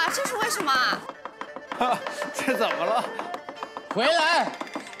为什么？这是为什么？这怎么了？回来！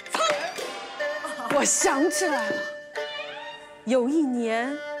我想起来了，有一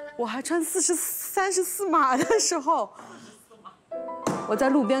年我还穿34码的时候，我在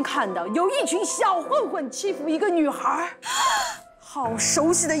路边看到有一群小混混欺负一个女孩。 好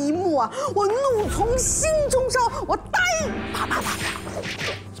熟悉的一幕啊！我怒从心中烧，我打，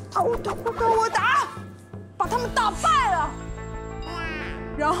我打，把他们打败了。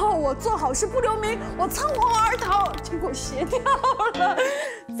然后我做好事不留名，我仓皇而逃，结果鞋掉了，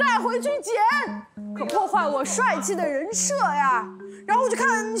再回去捡，可破坏我帅气的人设呀。然后我就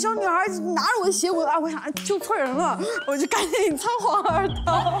看小女孩拿着我的鞋，我想救错人了，我就赶紧仓皇而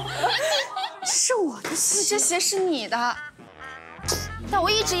逃。这是我的鞋，这鞋是你的。 但我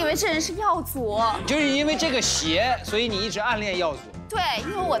一直以为这人是耀祖，就是因为这个鞋，所以你一直暗恋耀祖。对，因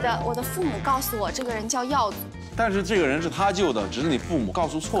为我的父母告诉我这个人叫耀祖，但是这个人是他救的，只是你父母告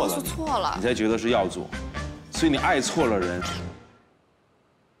诉错了，你才觉得是耀祖，所以你爱错了人。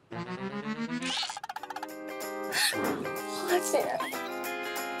起。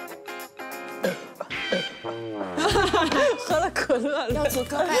喝了可乐了，要祖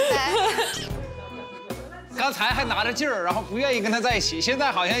哥拜拜。刚才还拿着劲儿，然后不愿意跟他在一起，现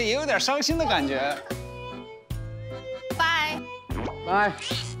在好像也有点伤心的感觉。拜拜。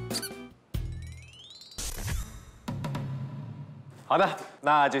好的，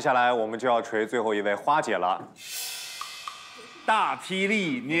那接下来我们就要锤最后一位花姐了。大霹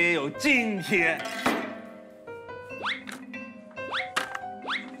雳，你也有今天。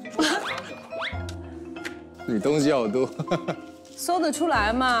你东西好多。搜得出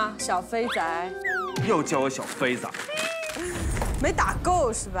来吗，小飞仔？又叫我小飞仔，没打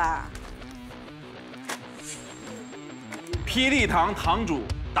够是吧？霹雳堂堂主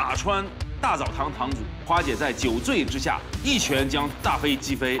打穿大澡堂堂主，花姐在酒醉之下一拳将大飞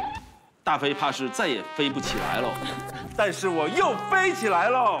击飞，大飞怕是再也飞不起来喽。但是我又飞起来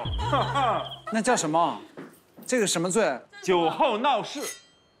喽，哈哈。那叫什么？这个什么罪？酒后闹事。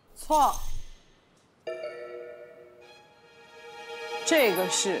错。这个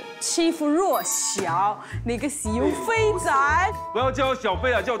是欺负弱小，你个小飞仔！不要叫我小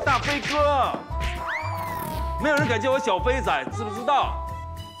飞啊，叫我大飞哥。没有人敢叫我小飞仔，知不知道？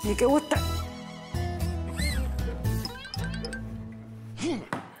你给我等！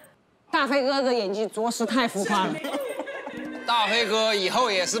大飞哥的演技着实太浮夸了。大飞哥以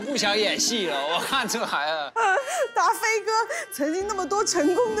后也是不想演戏了，我看这孩子。大飞哥曾经那么多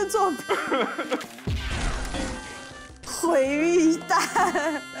成功的作品。毁于一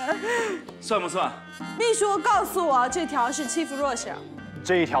旦，算不算？秘书告诉我，这条是欺负弱小，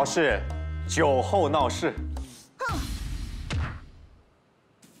这一条是酒后闹事，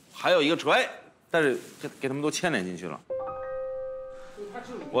还有一个锤，但是给他们都牵连进去了。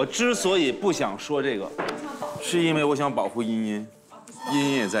我之所以不想说这个，是因为我想保护茵茵，茵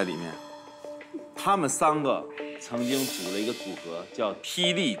茵也在里面。他们3个曾经组了一个组合，叫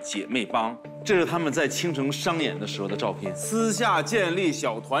霹雳姐妹帮。这是他们在青城商演的时候的照片，私下建立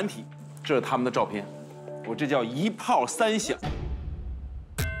小团体，这是他们的照片。我这叫一炮3响。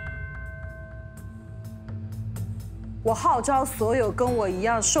我号召所有跟我一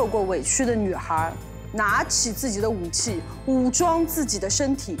样受过委屈的女孩，拿起自己的武器，武装自己的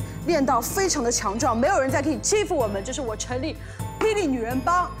身体，练到非常的强壮，没有人再可以欺负我们。这是我成立霹雳女人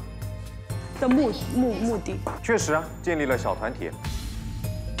帮的目的。确实啊，建立了小团体。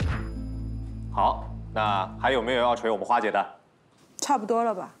好，那还有没有要锤我们花姐的？差不多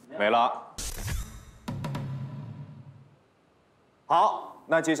了吧？没了。好，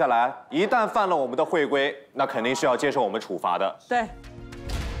那接下来一旦犯了我们的会规，那肯定是要接受我们处罚的。对，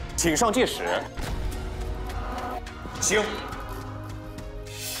请上戒尺。行。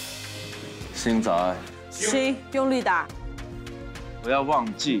星仔，行，用力打。不要忘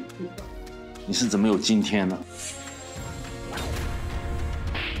记，你是怎么有今天的。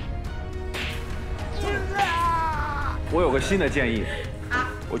我有个新的建议，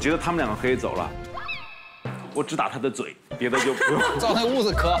我觉得他们2个可以走了，我只打他的嘴，别的就不用。照那屋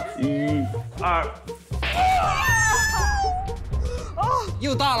子磕。1、2。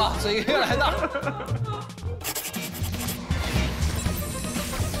又大了，嘴越来越大。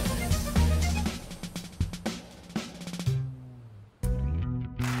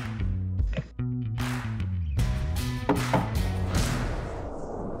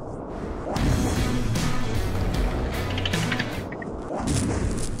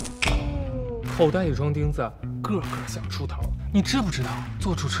口袋里装钉子，个个想出头。你知不知道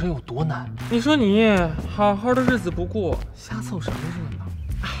做主持人有多难？你说你好好的日子不过，瞎凑什么热闹？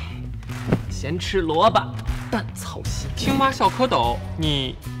哎，咸吃萝卜淡操心。青蛙小蝌蚪，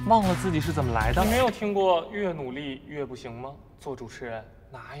你忘了自己是怎么来的？你没有听过越努力越不行吗？做主持人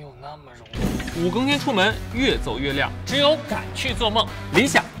哪有那么容易？5更天出门，越走越亮。只有敢去做梦，理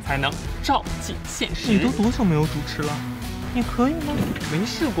想才能照进现实。你都多久没有主持了？你可以吗？没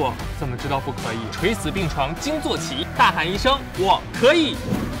试过，怎么知道不可以？垂死病床惊坐起，大喊一声：“我可以！”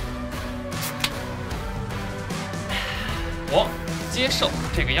我接受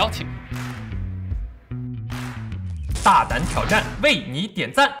这个邀请，大胆挑战，为你点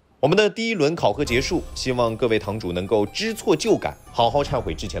赞。我们的第一轮考核结束，希望各位堂主能够知错就改，好好忏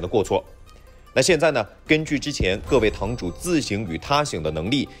悔之前的过错。那现在呢，根据之前各位堂主自省与他省的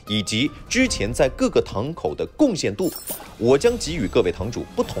能力，以及之前在各个堂口的贡献度，我将给予各位堂主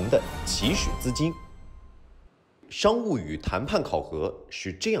不同的起始资金。商务与谈判考核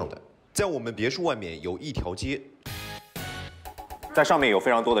是这样的，在我们别墅外面有一条街，在上面有非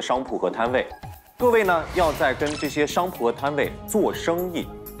常多的商铺和摊位，各位呢要在跟这些商铺和摊位做生意，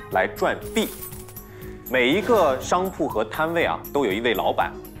来赚币。每一个商铺和摊位啊，都有一位老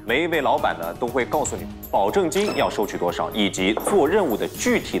板。每一位老板呢都会告诉你保证金要收取多少，以及做任务的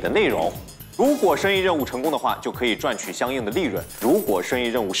具体的内容。如果生意任务成功的话，就可以赚取相应的利润；如果生意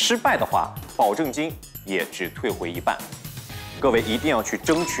任务失败的话，保证金也只退回一半。各位一定要去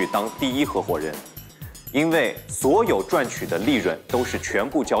争取当第一合伙人，因为所有赚取的利润都是全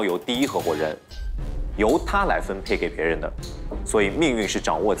部交由第一合伙人，由他来分配给别人的，所以命运是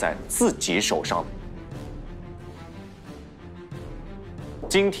掌握在自己手上的。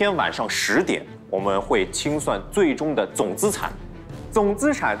今天晚上10点，我们会清算最终的总资产，总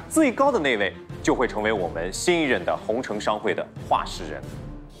资产最高的那位就会成为我们新一任的红城商会的话事人。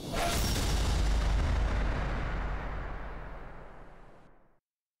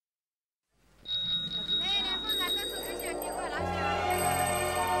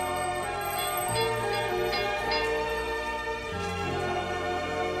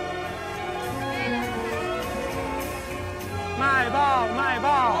卖爆卖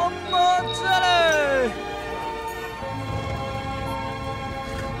爆，我这嘞！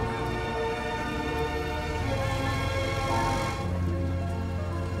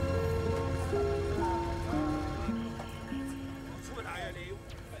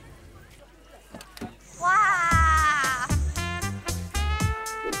哇！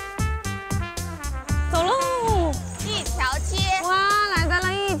走喽！一条街，哇，来到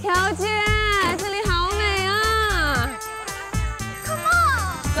了一条街，这里好美啊！ Come on，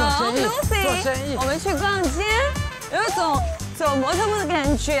 走做，Lucy，生意，我们去逛街，有一种走模特步的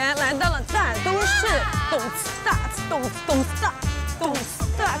感觉，来到了大都市，动次大次，动次动次大，动次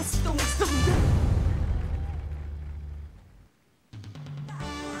大次，动次动次。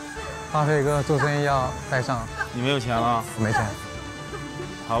大飞哥做生意要带上，你没有钱了？我没钱。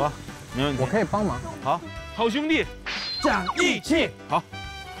好吧，没问题。我可以帮忙。好，好兄弟，讲义气。好，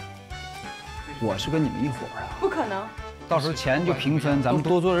我是跟你们一伙儿的，不可能。到时候钱就平分，咱们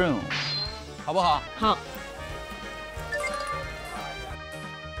多做任务，好不好？好。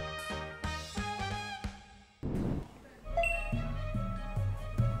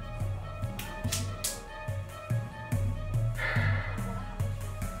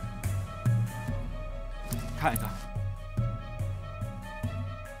看一看。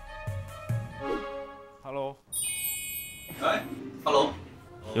Hello。喂 ，Hello。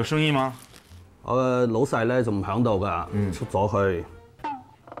有生意嗎？老細咧就唔喺度噶，出咗去。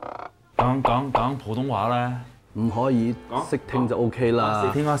講普通話咧，唔可以識聽就 OK 啦。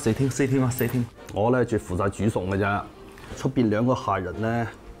識聽啊，識聽，識聽啊，識聽。我咧就負責煮餸嘅啫，出邊2個客人咧，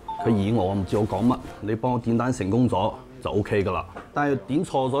佢以我唔知我講乜，你幫我點單成功咗就 OK 噶啦。但係點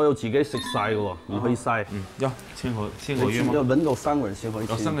錯咗要自己食晒嘅喎，唔可以嘥。要簽合約嗎？要揾到3個人先可以簽。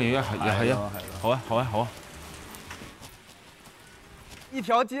有3個月係啊，好啊，好啊，好啊。一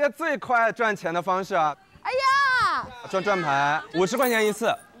条街最快赚钱的方式啊！哎呀，赚转盘，50块钱一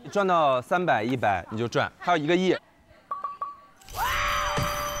次，你赚到300、100你就赚，还有1个亿。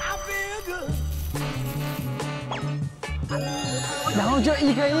然后就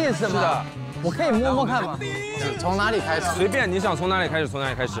1个亿是吗？是的，我可以摸摸看吗？从哪里开始？随便你想从哪里开始，从哪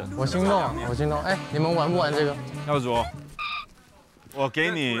里开始。我心动，我心动。哎，你们玩不玩这个？耀祖，我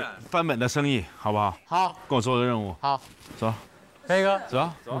给你翻本的生意，好不好？好，跟我做个任务。好，走。飞哥，走，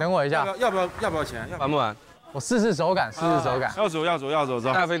你等我一下。要不要钱？玩不玩？我试试手感，试试手感。要走，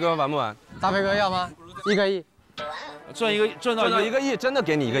走。大飞哥玩不玩？大飞哥要吗？1个亿。赚到1个亿，真的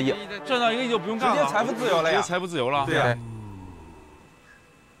给你1个亿。赚到1个亿就不用干了，直接财富自由了呀！直接财富自由了。对呀。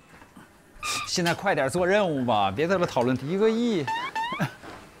现在快点做任务吧，别在这讨论1个亿。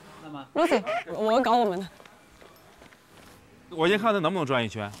Lucy， 我搞我们的。我先看他能不能转一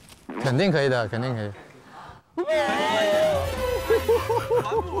圈。肯定可以的，肯定可以。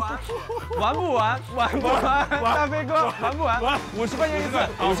玩不玩？玩不玩？大飞哥玩不玩？50块钱一次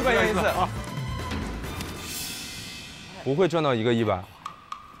，50块钱一次。不会赚到1个亿吧？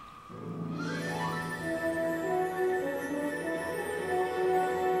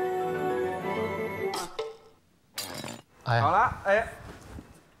哎呀，好了，哎，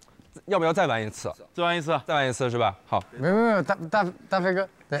要不要再玩一次？再玩一次，再玩一次是吧？好，没有，大飞哥，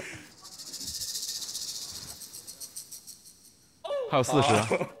对，还有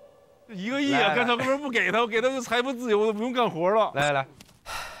40。1个亿啊！刚才哥们不给他，我给他就财富自由，都不用干活了。来，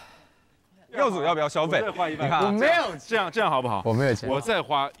耀祖要不要消费？你看，我没有，这样好不好？我没有钱，我再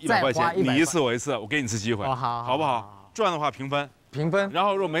花100块钱，你一次我一次，我给你一次机会，好不好？赚的话平分，然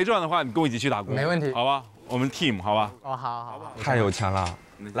后如果没赚的话，你跟我一起去打工，没问题，好吧？我们 team 好吧？哦，好，太有钱了。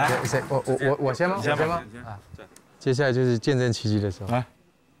来，谁？我先吗？我先吗？啊，接下来就是见证奇迹的时候。来。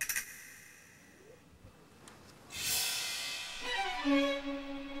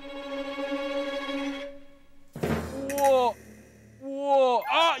哇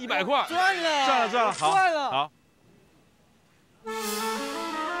啊！ 100块，赚了，赚了，好，赚了，好。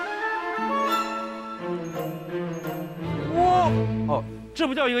哇，哦，这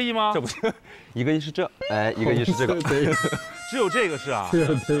不叫1个亿吗？这不是1个亿是这，哎，1个亿是这个，只有这个是啊，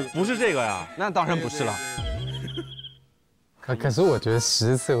不是这个呀？那当然不是了。可是我觉得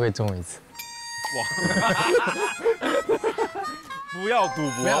10次会中1次。哇！不要赌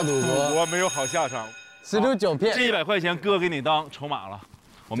博，不要赌博，赌博没有好下场。10赌9骗。这100块钱哥给你当筹码了，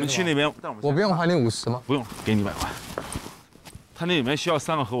我们去那边。我不用还你50吗？不用，给你100块。他那里面需要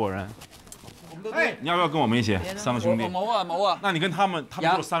3个合伙人。哎，你要不要跟我们一起？3个兄弟。谋啊！那你跟他们只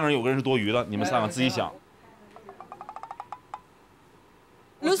有3个人，有个人是多余的，你们3个自己想。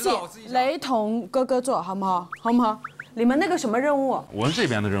Lucy， 雷同哥哥做好不好？好不好？你们那个什么任务？我们这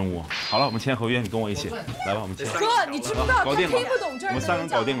边的任务。好了，我们签合约，你跟我一起来吧，我们签。哥，你知不知道？搞定了，听不懂这儿。我们3个人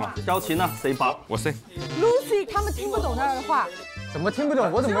搞定了。交钱呢？谁包？我塞。Lucy 他们听不懂那儿的话。怎么听不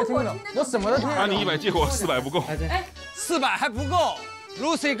懂？我怎么没听不懂？我什么都听不懂。把你100借我，400不够。哎，400还不够。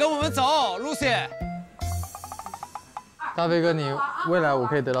Lucy 跟我们走 ，Lucy。大飞哥，你未来我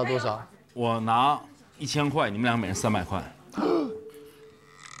可以得到多少？我拿1000块，你们俩每人300块。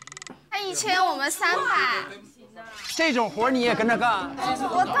那1000我们300。这种活你也跟着干？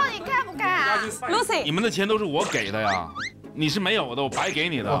我到底干不干啊 ？Lucy， 你们的钱都是我给的呀，你是没有的，我白给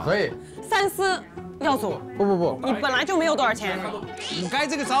你的。我可以。3思要做。不，你本来就没有多少钱。唔計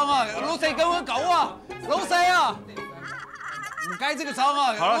這個帳啊 ，Lucy 跟我搞啊，Lucy 啊，唔計這個帳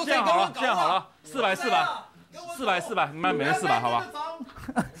啊。好了，这样好了，400，你们每人400，好吧？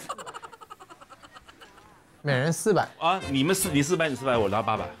每人400啊！你400，你400，我拿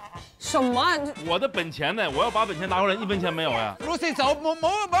800。什么？我的本钱呢？我要把本钱拿回来，1分钱没有呀。Lucy 走，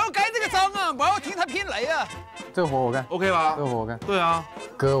我要改这个章啊，我要听他拼雷啊。这个活我干 ，OK 吧？这个活我干。对啊，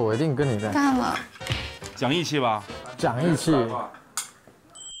哥，我一定跟你干。干了。讲义气吧。讲义气。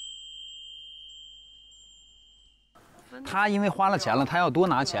他因为花了钱了，他要多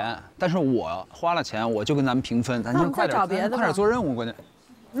拿钱，但是我花了钱，我就跟咱们平分，咱就快点做任务，关键。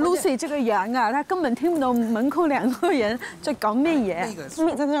Lucy 这个人啊，他根本听不懂门口2个人在搞咩嘢。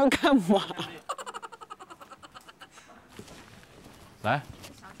你在那儿干嘛？来，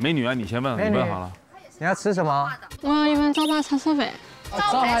美女啊，你先问，你问好了。你要吃什么？我要一份招牌叉烧饭。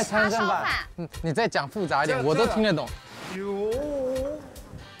招牌叉烧饭。你再讲复杂一点，我都听得懂。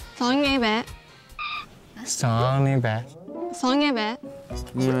上一百。上一百。上一百。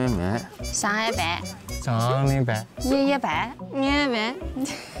1百。上一百。上一百。100。100。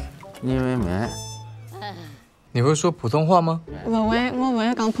1百。你会说普通话吗？我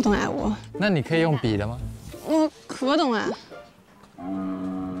会讲普通闲话。那你可以用笔的吗？我看不懂啊。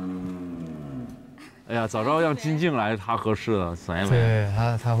哎呀，早知道让金靖来，他合适的3元。对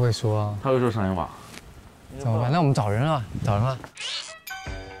他会说，他会说3元瓦。怎么办？那我们找人了。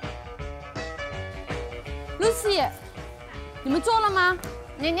Lucy， 你们做了吗？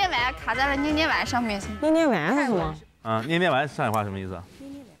捏捏丸卡在了捏捏丸上面。捏捏丸是什么？啊，捏捏丸上海话什么意思？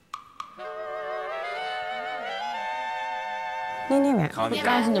捏捏丸。我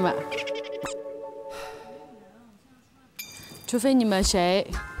告诉你们，除非你们谁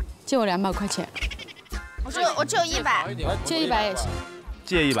借我200块钱。我只有100。借100也行。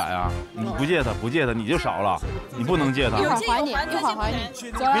借100啊？你不借他，你就少了，你不能借他。一会儿还你，一会儿还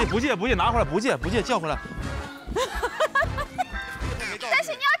你。走了。不借，拿回来，不借，叫回来。但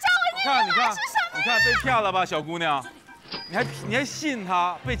是你要叫我捏捏丸是什么？你看被骗了吧，小姑娘？你还信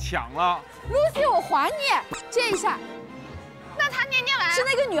他？被抢了。Lucy， 我还你，借一下。那他捏捏丸是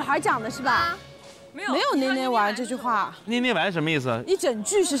那个女孩讲的是吧？没有捏捏丸这句话。捏捏丸什么意思？一整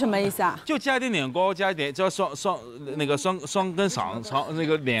句是什么意思啊？就加一点年糕，加一点叫双根长那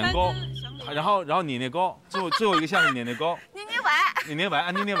个年糕，然后捏糕，最后一个项是捏糕。捏捏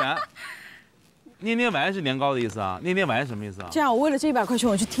丸。捏捏丸是年糕的意思啊？捏捏丸什么意思啊？这样，我为了这100块钱，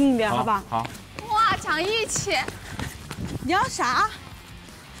我去听一遍，好吧？好。哇，讲义气。你要啥？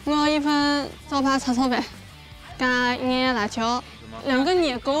我要一份招牌叉烧饭，加1眼辣椒，2个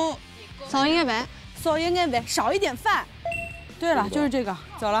年糕，少1眼饭。少1眼饭，少一点饭。对了，就是这个，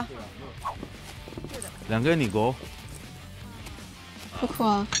走了。 2个年糕。不哭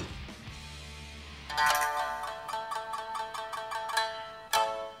啊。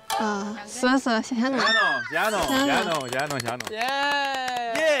啊，是，谢谢你。谢谢。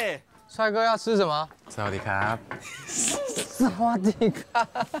耶！帅哥要吃什么？萨瓦迪卡。萨瓦迪卡。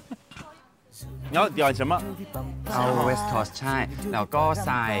 要什么？เอาเวสทอสใช่แล้วก็ใ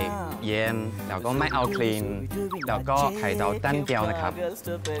ส่เย็นแล้วก็ไม่เอาคลีนแล้วก็ไข่ดาว单标นะครับ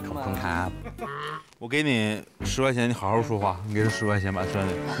ขอบคุณครับ我给你10块钱，你好好说话。你给他10块钱吧，兄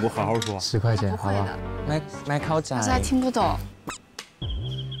弟，我好好说。10块钱，好吧？ไม่เข้าใจ我现在听不懂。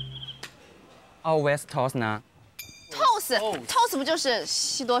Always toast 呢 ？Toast 不就是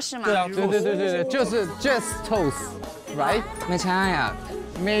西多士吗？对啊，对，就是 just toast，right？ 没猜呀，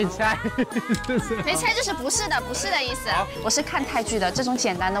没猜，没猜就是不是的意思。我是看泰剧的，这种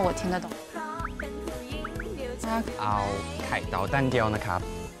简单的我听得懂。เอาไข่เต๋าด้านเดียวนะครับ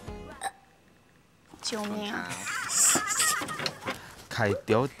救命啊！ไข่เ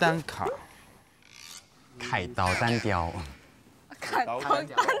ตี๋ยวด้านขา ไข่เต๋าด้านเดียว ไข่เต๋า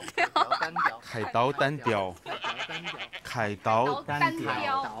单调，ไข่เต๋าด้านเดียวไข่เต๋า 单调。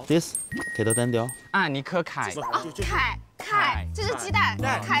 this ไข่เต๋าด้านเดียว อ่านี่คือไข่ 凯，这是鸡蛋，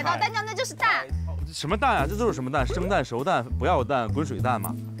凯到单调那就是蛋。什么蛋啊？这都是什么蛋？生蛋、熟蛋、不要蛋、滚水蛋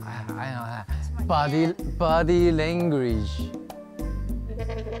嘛。哎 ，body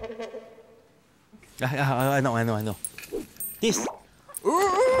language。I know. This。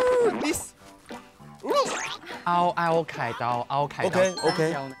this。เอาไข่เต๋าเอาไข่เต๋า OK。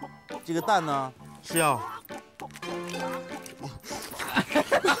这个蛋呢是要。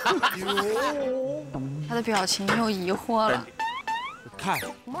他的表情又疑惑了。看，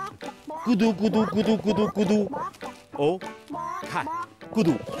咕嘟咕嘟咕嘟咕嘟咕嘟，哦，看，咕嘟。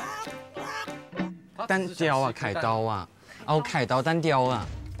单雕啊，ไข่เต๋าอ่ะเอาไข่เต๋า单雕啊。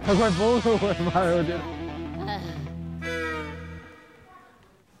他快崩了，我的妈呀！我觉得。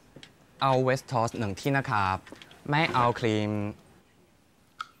เอา West Toast 1ที่นะครับไม่เอาครีม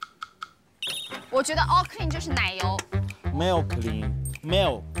我觉得 all clean 就是奶油。没有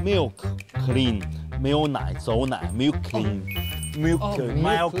clean，milk clean， 没有奶走奶 milk clean，milk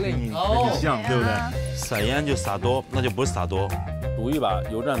clean， 很像对不对？撒盐就撒多，那就不是撒多，赌一把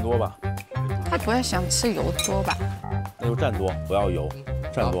油占多吧。他不会想吃油多吧？那就占多，不要油，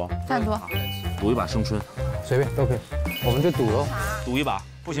占多。占多。赌一把生春，随便都可以，我们就赌喽。赌一把，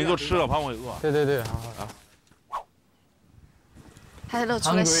不行就吃了，怕我饿。对，好。他露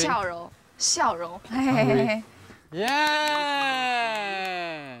出了笑容，嘿嘿嘿。耶！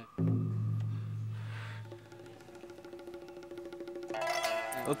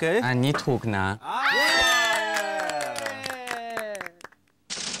 OK， อันนี้ถูกนะ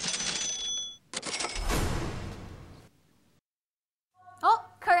哦，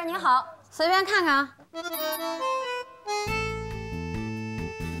客人您好，随便看看啊。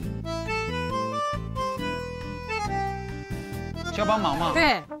需要帮忙吗？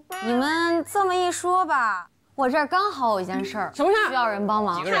对，你们这么一说吧，我这儿刚好有一件事儿，什么事儿？需要人帮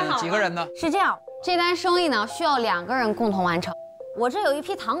忙。几个人呢？是这样，这单生意呢需要2个人共同完成。我这有一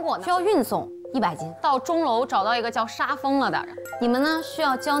批糖果呢，需要运送100斤到钟楼，找到一个叫沙疯了的人。你们呢需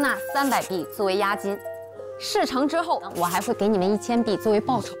要交纳300币作为押金，事成之后，我还会给你们1000币作为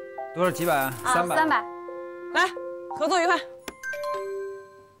报酬。多少？几百啊？300。300。来，合作愉快。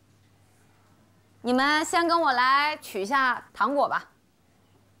你们先跟我来取一下糖果吧。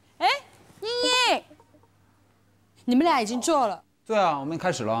哎，英英，你们俩已经做了。对啊，我们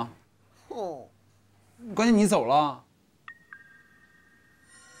开始了。哦。关键你走了。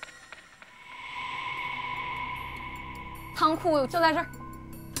 仓库就在这儿，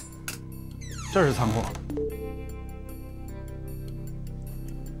这是仓库。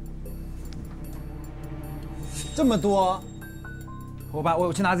这么多，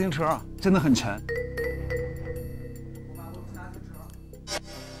我去拿自行车，真的很沉。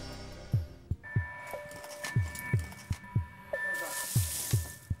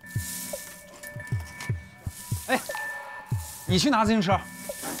哎，你去拿自行车。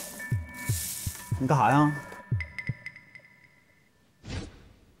你干啥呀？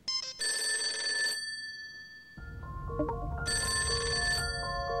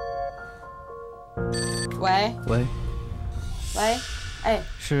 喂，哎，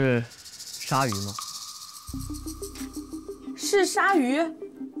是鲨鱼吗？是鲨鱼。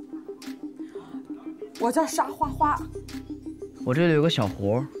我叫沙花花。我这里有个小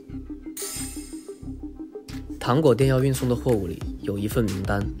活儿，糖果店要运送的货物里有一份名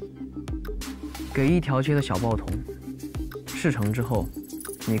单，给1条街的小报童，事成之后，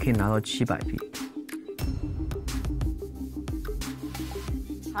你可以拿到700币。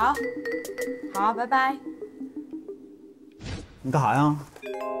好，拜拜。 你干啥呀？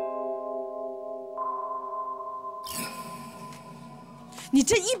你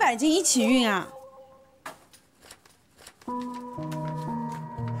这100斤一起运啊？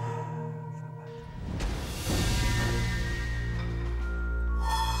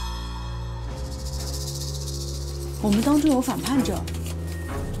我们当中有反叛者，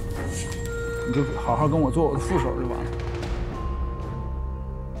你就好好跟我做我的副手就完了。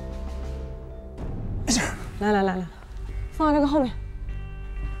来，放到这个后面。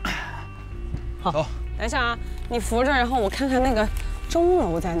好，等一下啊，你扶着，然后我看看那个钟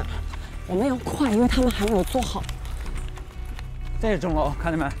楼在哪儿。我们要快，因为他们还没有做好。这是钟楼，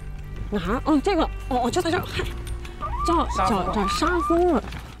看见没？哪儿？哦，这个，哦，就在这儿。嗨，叫沙峰了。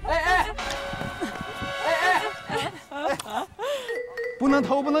不能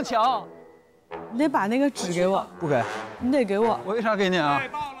偷，不能抢。你得把那个纸给我。不给。你得给我。我为啥给你啊？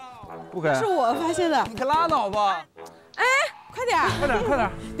不给。是我发现的。你可拉倒吧。哎，快点，快点，快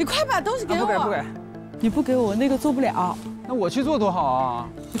点！你快把东西给我。不给，不给。你不给我那个做不了。那我去做多好啊！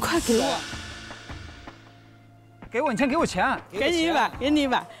你快给我。给我，你先给我钱。给你100，给你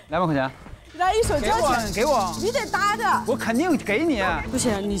100。200块钱。来，一手交钱。给我。你得搭着。我肯定给你。不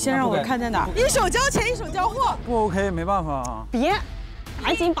行，你先让我看在哪。一手交钱，一手交货。不 OK， 没办法啊。别，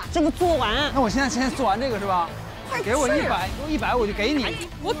赶紧把这个做完。那我现在先做完这个是吧？快给我100，给我100我就给你。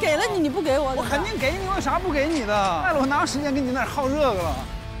我给了你，你不给我，我肯定给你，我有啥不给你的？赖了我哪有时间跟你那耗这个了？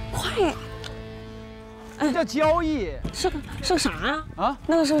快！这叫交易。是个啥呀？啊？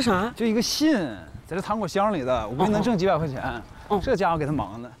那个是个啥？就一个信，在这糖果箱里的，我估计能挣几百块钱。这家伙给他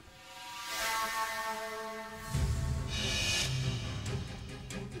忙的。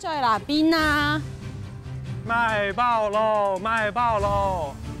叫拉宾呐！卖爆喽！卖爆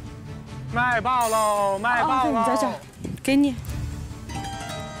喽！卖爆喽！卖爆喽！你在这儿，给你。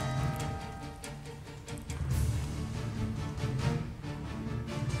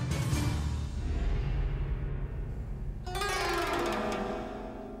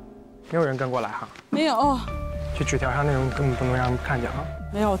没有人跟过来哈？没有。就纸条上内容根本不能让人看见啊。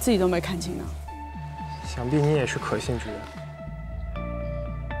没有，我自己都没看清呢。想必你也是可信之人。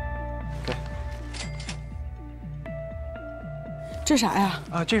给。这啥呀？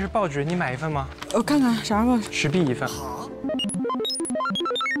啊，这是报纸，你买一份吗？我看看啥报纸？10币一份。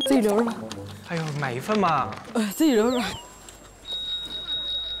自己留着吧。哎呦，买一份嘛。自己留着吧。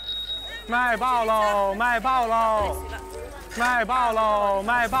卖爆喽！卖爆喽！卖爆喽！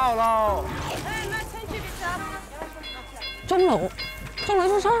卖爆喽！钟楼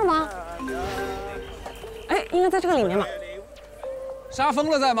是这儿吗？哎，应该在这个里面吧。沙疯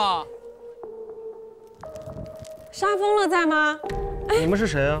了在吗？沙疯了在吗？哎，你们是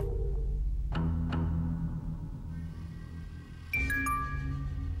谁啊？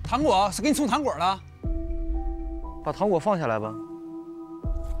糖果是给你送糖果的。把糖果放下来吧。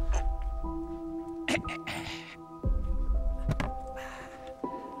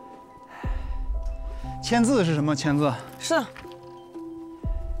签字是什么签字？是。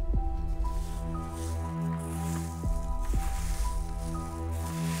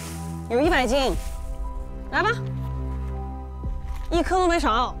有100斤，来吧，1颗都没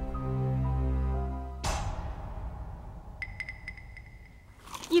少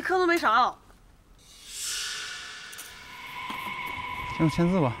，1颗都没少。行，签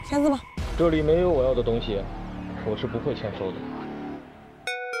字吧。签字吧。这里没有我要的东西，我是不会签收的。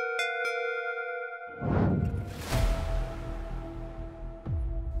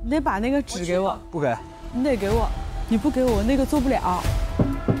你得把那个纸给我。不给。你得给我，你不给我那个做不了。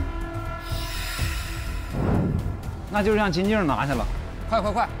那就让金靖拿去了。快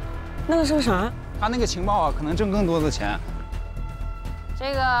快快！那个是个啥？他那个情报啊，可能挣更多的钱。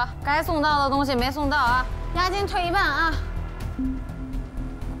这个该送到的东西没送到啊，押金退1半啊。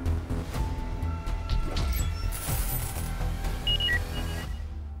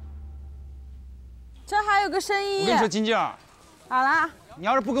这还有个生意。我跟你说，金靖，好啦，你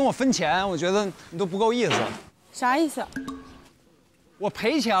要是不跟我分钱，我觉得你都不够意思。啥意思？我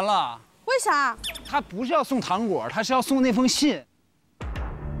赔钱了。为啥？他不是要送糖果，他是要送那封信。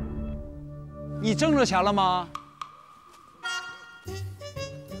你挣着钱了吗？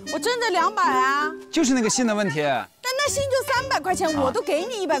我挣着200啊。就是那个信的问题。但那信就300块钱，我都给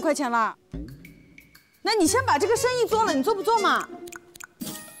你100块钱了。那你先把这个生意做了，你做不做嘛？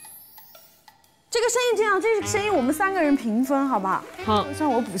这个生意这样，这个生意我们3个人平分，好不好？好，算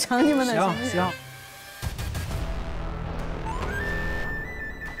我补偿你们的。行行。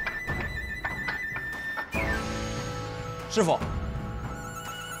师傅，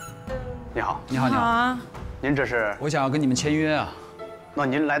你好，你好，你好。您这是？我想要跟你们签约啊。那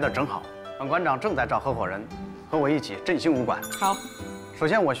您来的正好，本馆长正在找合伙人，和我一起振兴武馆。好。首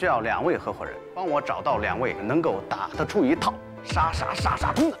先我需要2位合伙人，帮我找到2位能够打得出一套杀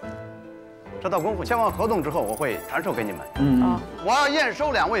通的。这套功夫签完合同之后，我会传授给你们。我要验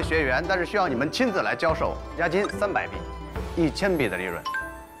收2位学员，但是需要你们亲自来交收，押金300币，1000币的利润。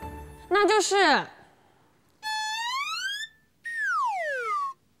那就是。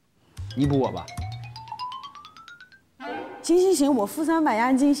你补我吧。行，我付300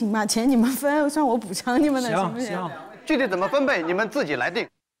押金行吧？钱你们分，算我补偿你们的，行不行？行，具体怎么分配你们自己来定。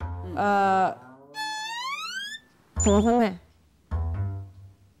怎么分配？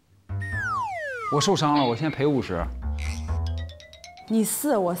我受伤了，我现在赔50。你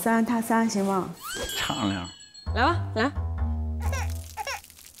4，我3，他3，行吗？敞亮。来吧，来。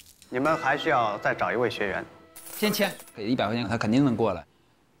你们还需要再找一位学员。先签，给100块钱，他肯定能过来。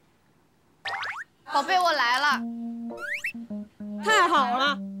宝贝，我来了。太好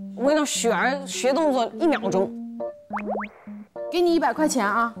了！我跟你说，雪儿学动作1秒钟。给你100块钱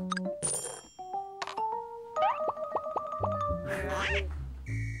啊！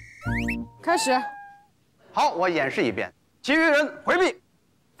开始。好，我演示一遍，其余人回避。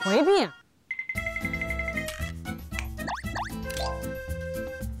回避。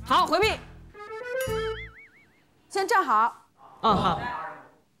好，回避。先站好。好。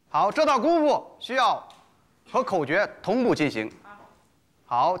好，这道功夫需要和口诀同步进行。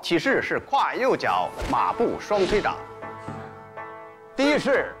好，起势是跨右脚，马步双推掌。第一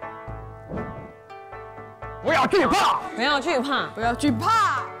式，不要惧怕，不要惧怕，不要惧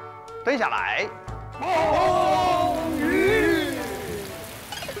怕。蹲下来。风雨，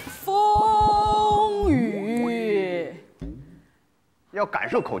风雨。要感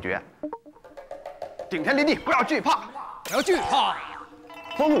受口诀。顶天立地，不要惧怕，不要惧怕。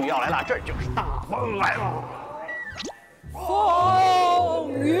风雨要来了，这就是大风来了。风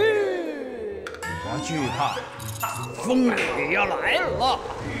雨，不要惧怕，风雨要来了，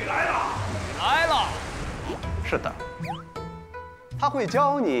雨来了，来了。是的，他会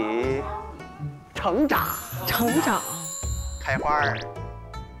教你成长，成长，开花儿，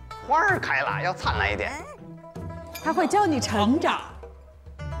花儿开了要灿烂一点。他会教你成长，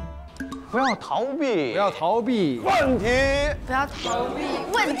不要逃避，不要逃避问题，不要逃避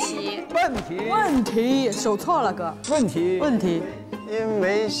问题，问题，手错了哥，问题，因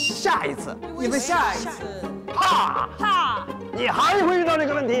为下一次，怕，你还会遇到这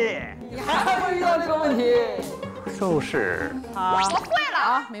个问题，就是我会了，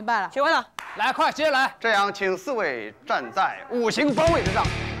好，明白了，学会了。来，快接着来。这样，请4位站在5行方位之上。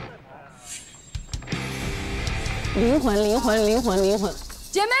灵魂，姐妹们，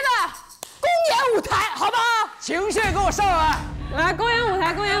公演舞台，好不好？情绪给我上来！来，公演舞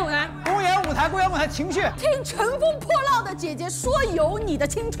台，情绪。听乘风破浪的姐姐说有你的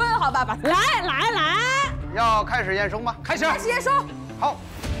青春，好吧？来，要开始验收吗？开始验收。好。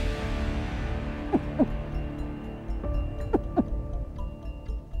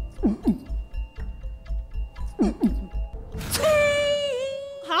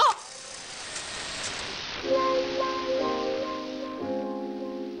好。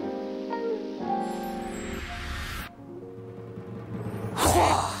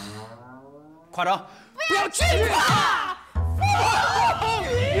夸张，不要惧怕，风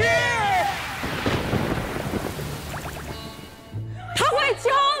雨。他会教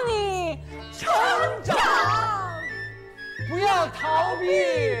你成长，不要逃避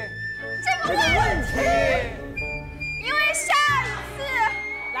这个问题，因为下一次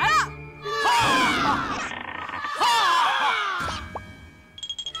来了，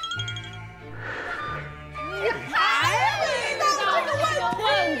你还遇到这个问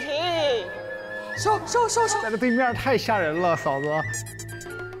题，收。在这对面太吓人了，嫂子。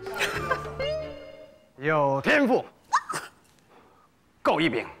有天赋，够一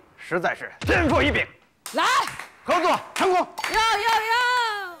柄，实在是天赋异禀。来，合作成功。要，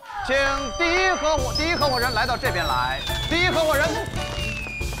请第一合伙人来到这边来。第一合伙人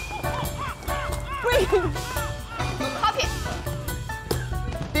 ，copy。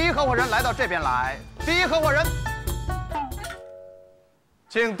第一合伙人来到这边来。第一合伙人，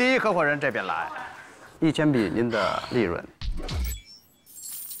请第一合伙人这边来。1000笔您的利润。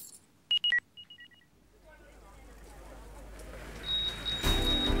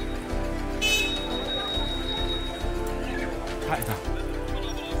太太，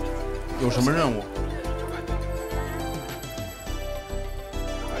有什么任务？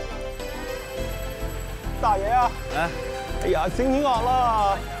大爷啊！哎呀，心情好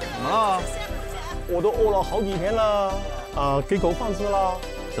了。怎么了？我都饿了好几天了，给狗放吃了。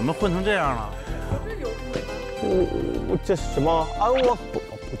怎么混成这样了？我这什么？我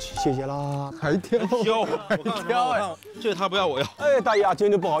不起，谢谢啦。还挑，还挑，这他不要，我要。哎，大爷啊，今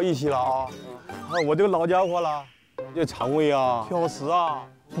天就不好意思了啊！我这个老家伙了，这肠胃啊，挑食啊，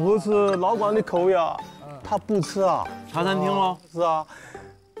不是老管的口味啊，他不吃啊。茶餐厅喽？是啊。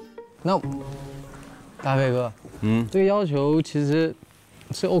那大飞哥，这个要求其实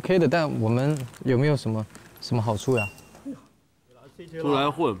是 OK 的，但我们有没有什么好处呀？出来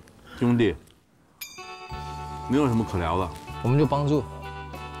混，兄弟，没有什么可聊的，我们就帮助。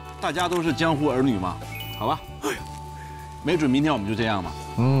大家都是江湖儿女嘛，好吧？没准明天我们就这样嘛。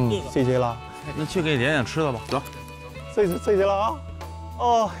谢谢了。那去给你点吃的吧，走。谢谢了啊！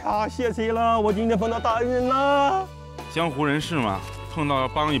哦呀，谢谢了，我今天碰到大运了。江湖人士嘛，碰到要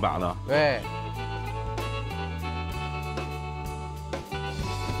帮一把的。对。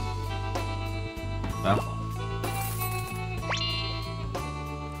来，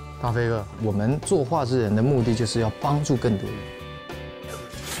大飞哥，我们做画之人的目的就是要帮助更多人。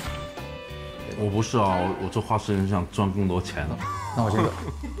我不是啊，我做画室人是想赚更多钱的。那我先走。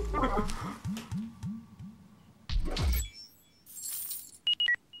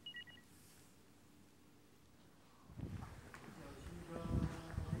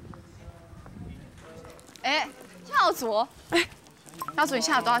哎，耀祖，哎，耀祖，你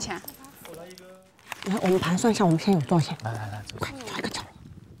下了多少钱？来，我们盘算一下，我们现在有多少钱？来，快抓一个脚。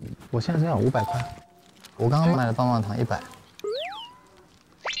我现在只有500块，我刚刚买了棒棒糖100。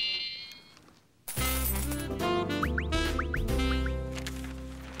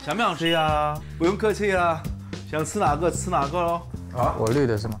想不想吃呀？不用客气啊，想吃哪个吃哪个喽。啊，我绿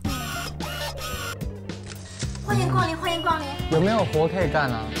的是吗？欢迎光临，欢迎光临。有没有活可以干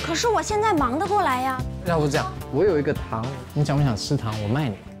啊？可是我现在忙得过来呀。要不这样，我有一个糖，你想不想吃糖？我卖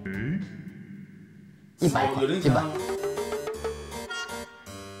你。100块，100。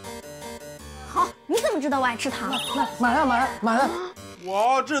好，你怎么知道我爱吃糖？买了。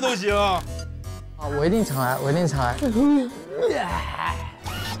哇，这都行。啊，我一定常来，我一定常来。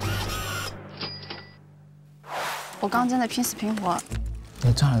我刚真的拼死拼活，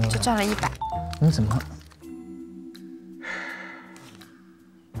你赚了多少？就赚了100。你怎么？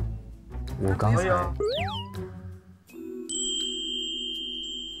我刚才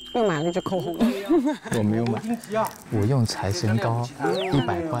又买了一支口红。我没有买，我用财神膏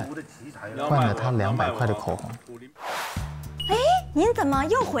100块换了他200块的口红。哎，您怎么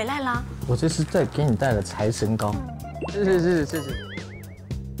又回来了？我这是在给你带了财神膏。谢谢。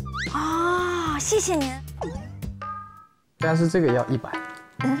哦，谢谢您。但是这个要100。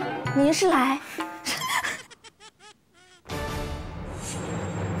您是来？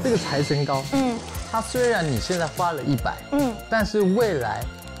这个财神膏，它虽然你现在花了100，但是未来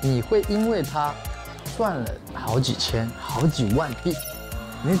你会因为它赚了好几千、好几万币，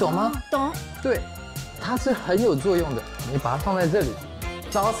你懂吗？懂。对，它是很有作用的。你把它放在这里，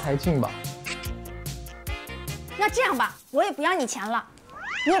招财进宝。那这样吧，我也不要你钱了，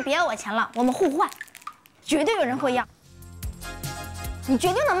你也别要我钱了，我们互换，绝对有人会要。你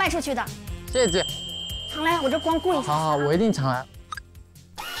绝对能卖出去的。谢谢。常来，我这光顾一下。好，我一定常来。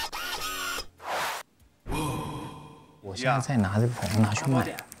我现在在拿这个口红拿去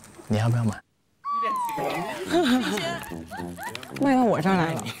卖，你要不要买？卖到我这儿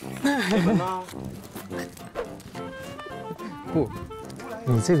来了。不，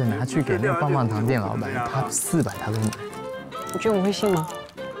你这个拿去给那个棒棒糖店老板，他400他都买。你觉得我会信吗？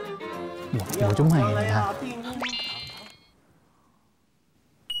我就卖给你看。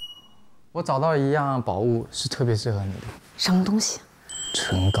我找到一样宝物是特别适合你的。什么东西？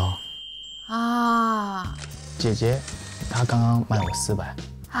唇膏。啊。姐姐，她刚刚卖我400。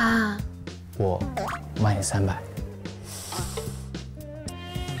啊。我卖你300。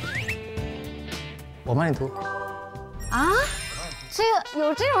我帮你涂。啊？这个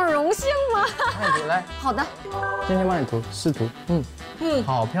有这种荣幸吗？帮你涂来。好的。今天帮你涂，试涂。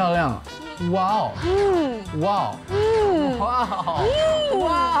好漂亮啊！哇哦。哇哦。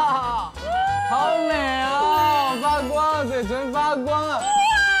哇。好美哦，发光，嘴唇发光啊！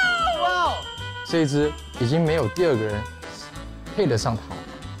哇！这一支已经没有第2个人配得上它了。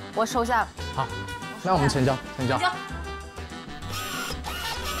我收下了。好，那我们成交。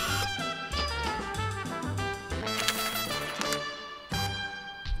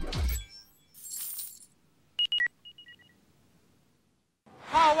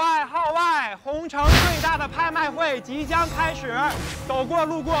号外！红城最大的拍卖会即将开始，走过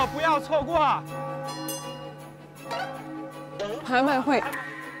路过不要错过。拍卖会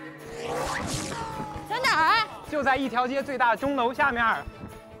在哪儿？就在一条街最大的钟楼下面。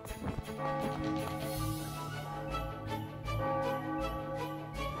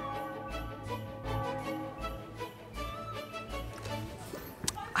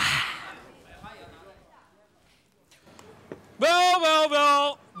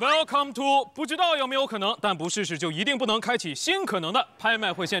Welcome to 不知道有没有可能，但不试试就一定不能开启新可能的拍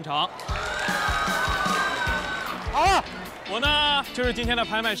卖会现场。好，我呢就是今天的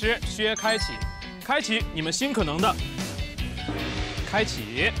拍卖师薛开启，开启你们新可能的开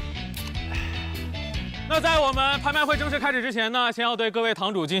启。那在我们拍卖会正式开始之前呢，先要对各位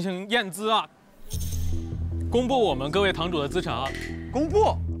堂主进行验资啊，公布我们各位堂主的资产啊。公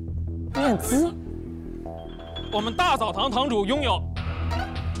布验资。我们大澡堂堂主拥有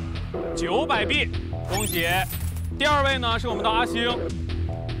900币，恭喜。第2位呢是我们的阿星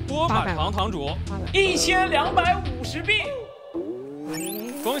波板堂堂主1250币，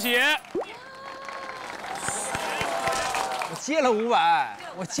恭喜！我借了500，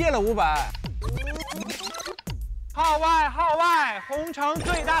我借了500。号外，红城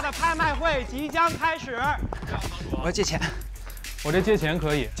最大的拍卖会即将开始。我要借钱，我这借钱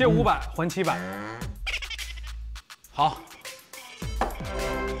可以，借500还700。好。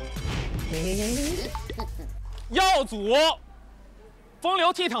耀祖，风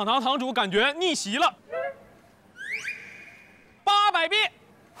流倜傥堂堂主感觉逆袭了，800币。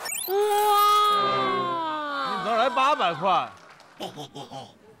哇！你哪来800块？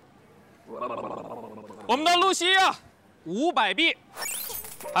我们的露西啊，500币，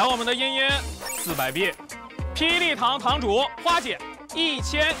还有我们的茵茵400币，霹雳堂堂主花姐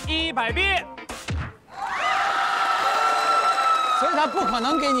1100币。所以他不可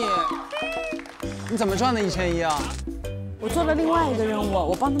能给你，你怎么赚的1100啊？我做了另外一个任务，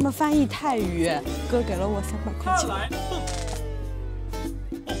我帮他们翻译泰语，哥给了我300块钱。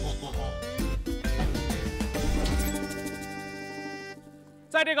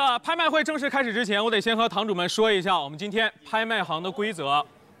在这个拍卖会正式开始之前，我得先和堂主们说一下我们今天拍卖行的规则。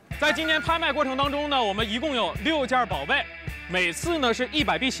在今天拍卖过程当中呢，我们一共有6件宝贝，每次呢是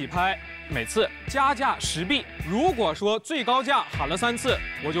100币起拍，每次加价10币。如果说最高价喊了3次，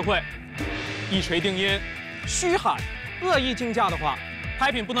我就会一锤定音；虚喊、恶意竞价的话，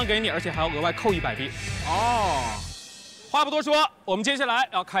拍品不能给你，而且还要额外扣100币。哦，话不多说，我们接下来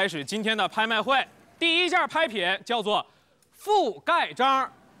要开始今天的拍卖会。第一件拍品叫做覆盖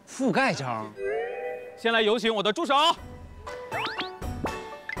章。覆盖章，先来有请我的助手。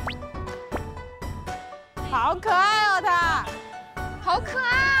好可爱哦，它，好可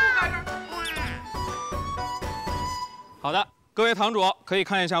爱啊！好的，各位堂主可以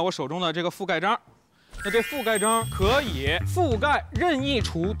看一下我手中的这个覆盖章。那这覆盖章可以覆盖任意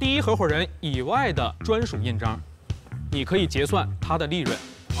除第一合伙人以外的专属印章，你可以结算它的利润。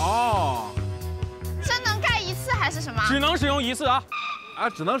哦，这能盖1次还是什么？只能使用1次啊！啊，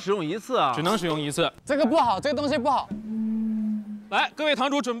只能使用1次啊！只能使用1次。这个不好，这个东西不好。来，各位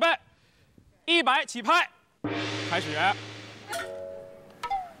堂主准备，100起拍，开始。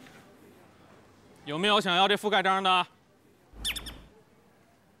有没有想要这覆盖章的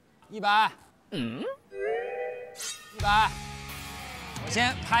？100。100。我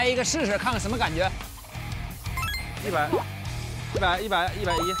先拍一个试试，看看什么感觉。100、100、100、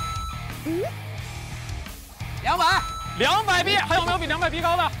110。200币，还有没有比200币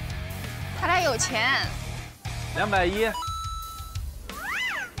高的？他俩有钱。210。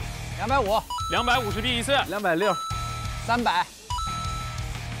250。250币1次。260。300。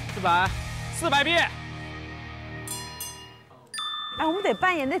400。400币。哎，我们得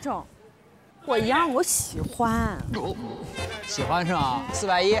扮演那种，我一样，我喜欢。喜欢是吗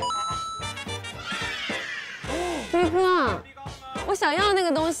？410。飞哥，我想要那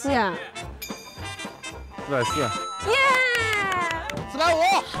个东西。440。耶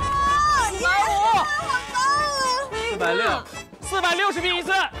！450。450。460。460币1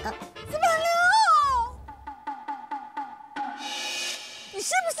次。460。你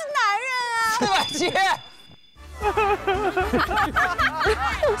是不是男人啊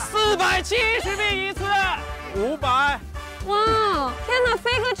？470币1次。500。哇！天哪，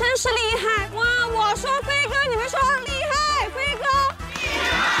飞哥真是厉害！哇！我说飞哥，你们说很厉害，飞哥，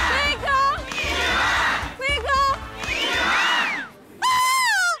飞哥，飞哥。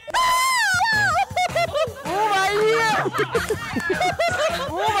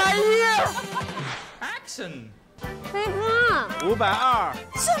510。Action。飞哥。520。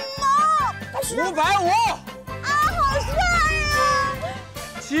什么？550。啊，好帅呀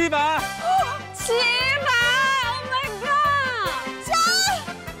！700。700 ！Oh my god！ 加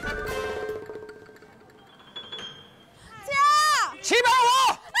！750。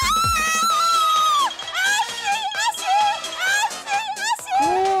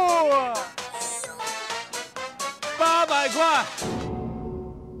800块。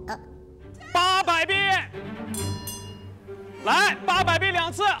800币。来，800币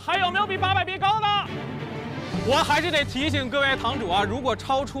2次，还有没有比800币高的？我还是得提醒各位堂主啊，如果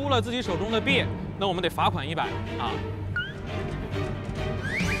超出了自己手中的币，那我们得罚款100啊。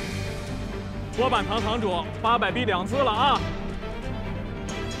波板堂堂主800币2次了啊。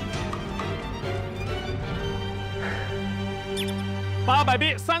800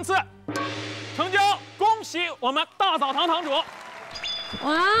币3次，成交！恭喜我们大澡堂堂主！哇，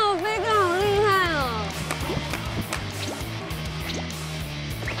飞哥好厉害哦！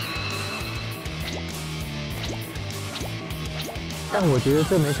但我觉得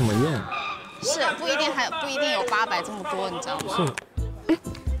这没什么用。是不一定有800这么多，你知道吗？是。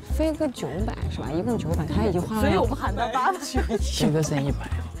飞哥900是吧？一共900，他已经花了。所以我们喊到800。飞哥剩100。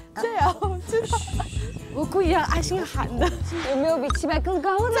对啊，真的，我故意让阿星喊的。有没有比700更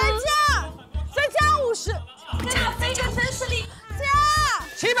高的？再加50。加飞哥真实力，加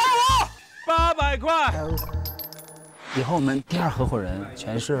750、800块。以后我们第2合伙人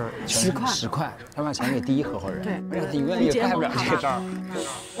全是10块，他把钱给第1合伙人，对，让他永远也开不了这招。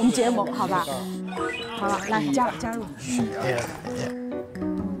我们结盟，好吧？好了，来加入。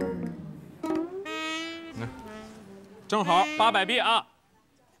正好800币啊！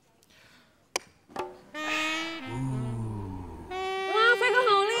哇，飞哥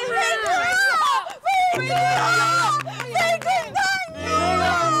好厉害！飞哥好，飞哥你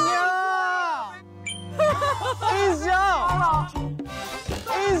太牛了！音效，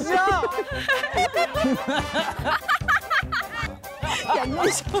音效，眼泪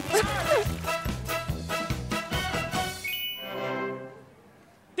笑。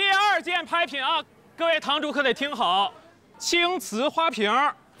第2件拍品啊，各位堂主可得听好，青瓷花瓶。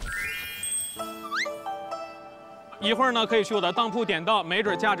一会儿呢可以去我的当铺点到，没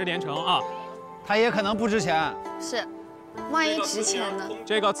准价值连城啊。它也可能不值钱。是，万一值钱呢？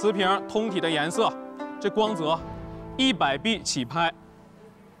这个瓷瓶通体的颜色，这光泽，100币起拍。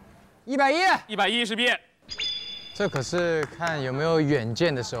110币。这可是看有没有远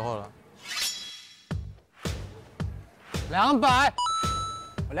见的时候了。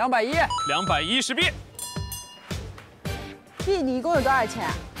200，210。210币。弟，你一共有多少钱？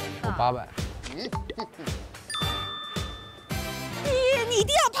我800。你一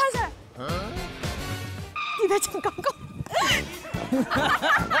定要趴下来。你的钱刚刚。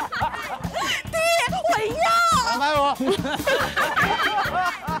弟，我要。250。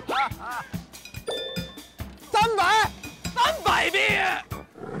300币。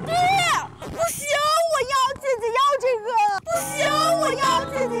弟，不行，我要姐姐要这个。不行，我要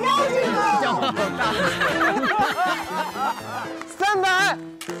姐姐要这个。300。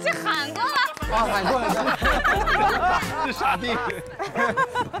这喊过了。啊，喊过了。是傻逼。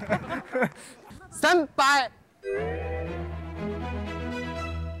300。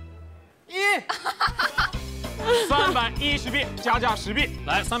310币，加价10币，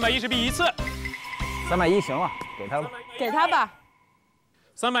来310币一次。310行了，给他吧。给他吧。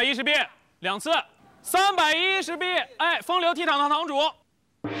310币2次，310币。哎，风流倜傥的堂主。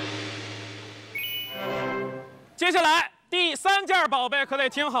接下来第3件宝贝可得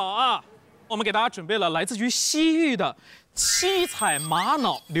听好啊，我们给大家准备了来自于西域的7彩玛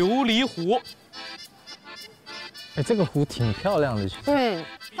瑙琉璃壶。哎，这个壶挺漂亮的。对，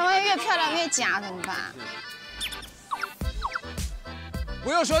它万一越漂亮越假怎么办？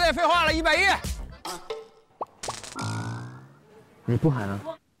不用说那废话了，110。你不喊啊？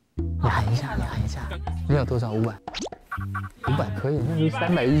你喊一下，你喊一下。你有多少？500。500可以，那就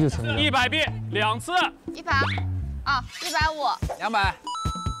310就成了。100币2次。100，啊，150。200。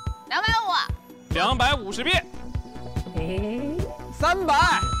250。250币。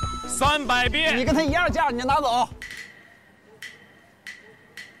300币。你跟他一样价，你就拿走。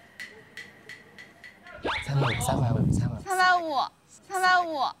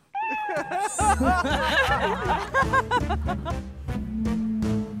350。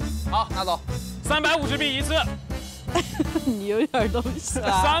好，拿走。350币一次。你有点东西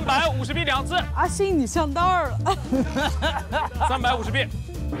啊。350币2次。阿星，你上道了。350币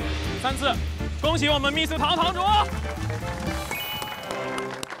3次，恭喜我们密斯堂堂主。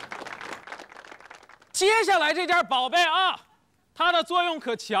接下来这件宝贝啊，它的作用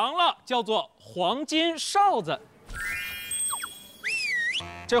可强了，叫做黄金哨子。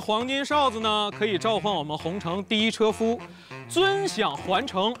这黄金哨子呢，可以召唤我们红城第一车夫，尊享环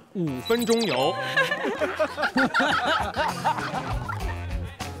城5分钟游。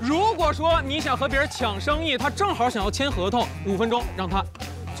如果说你想和别人抢生意，他正好想要签合同，5分钟让他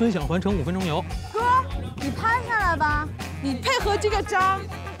尊享环城5分钟游。哥，你摊下来吧，你配合这个章。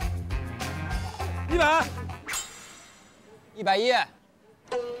110。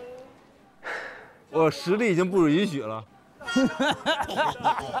我实力已经不允许了。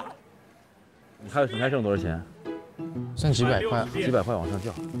你还剩多少钱？剩几百块。几百块往上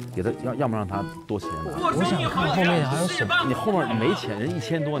叫，给他要么让他多钱拿。我想看后面还有什么？你后面你没钱，人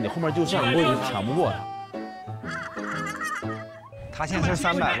1000多，你后面就算不过你抢不过他。他现在是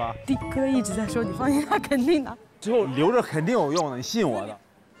300吧？弟哥一直在说，你放心，他肯定的。最后留着肯定有用的，你信我的。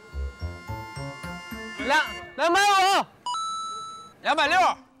250。260，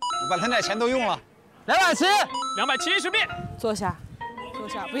我把他那钱都用了。270。270币。坐下，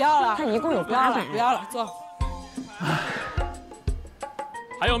不要了。他一共有800，不要了，坐。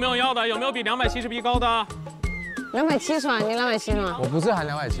还有没有要的？有没有比270币高的？ 270是吧？你270是吗？我不是喊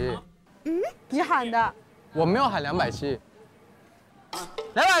270，你喊的。我没有喊270。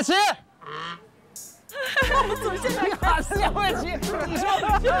270。我怎么现在喊是270？你说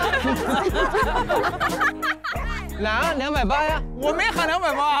哪280呀？我没喊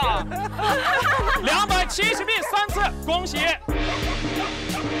280。270币3次，恭喜！耶，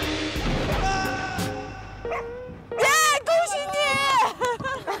恭喜你！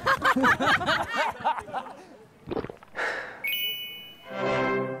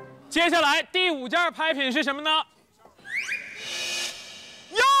接下来第5件拍品是什么呢？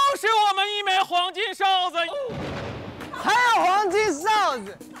又是我们一枚黄金哨子，还有黄金哨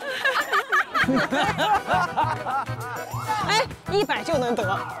子。哎，100就能得。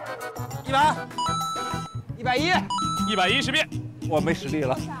100、110、 110币。我没实力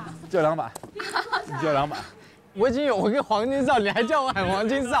了，就200，你就200。我已经有一个黄金哨，你还叫我喊黄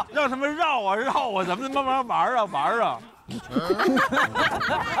金哨？让他们绕啊绕啊，咱们慢慢玩啊玩啊。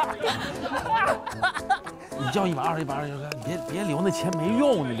你叫120、120，你别留那钱没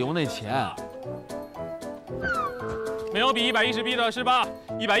用，你留那钱。没有比110币的是吧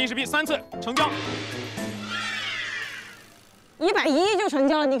？110币3次，成交。 110就成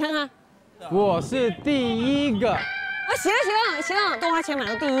交了，你看看。我是第一个。啊，行，多花钱买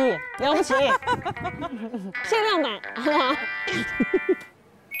到第1，了不起，限量版，好不好？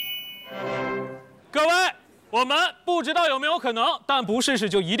各位，我们不知道有没有可能，但不试试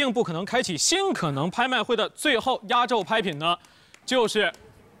就一定不可能开启新可能拍卖会的最后压轴拍品呢，就是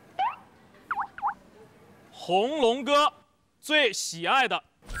红龙哥最喜爱的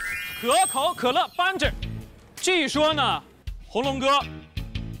可口可乐扳指。据说呢，红龙哥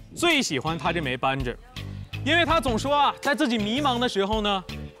最喜欢他这枚扳指，因为他总说啊，在自己迷茫的时候呢，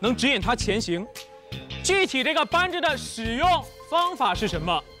能指引他前行。具体这个扳指的使用方法是什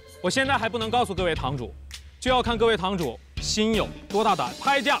么，我现在还不能告诉各位堂主，就要看各位堂主心有多大胆，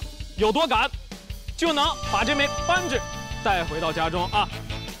拍价有多敢，就能把这枚扳指带回到家中啊。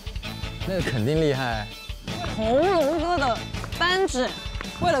那个肯定厉害。红龙哥的扳指，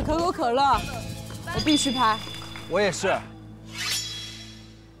为了可口可乐，我必须拍。我也是。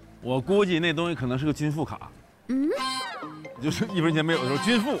我估计那东西可能是个均富卡，就是1分钱没有的时候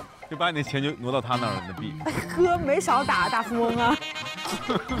均富，就把你那钱就挪到他那儿了，你的币。哥没少打大富翁啊。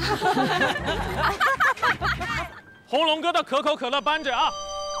红龙哥的可口可乐扳指啊！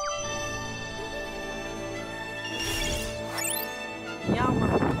你要吗？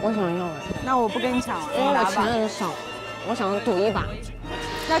我想要哎。那我不跟你抢，因为我钱很少，我想赌一把。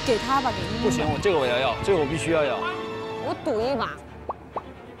那给他吧，给你。不行，我这个我要，这个我必须要。我赌一把。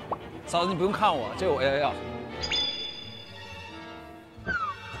嫂子，你不用看我，这个我要。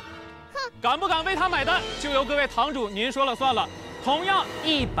敢不敢为他买单，就由各位堂主您说了算了。同样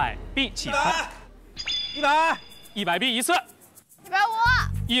100币起拍，100币一次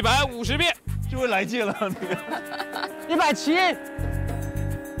，150，150币，这回来劲了你。 170，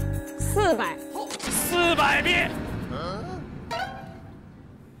 400币。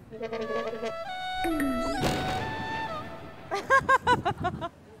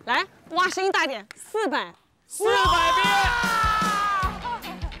来，哇，声音大点，400币。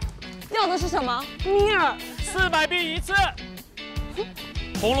要的是什么？米尔，400币一次。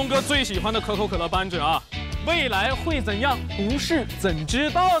红龙哥最喜欢的可口可乐扳指啊，未来会怎样？不是怎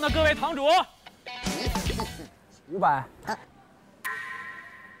知道呢？各位堂主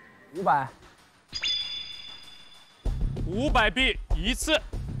，500，500。 500币一次。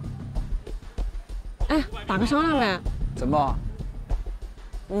哎，打个商量呗。怎么？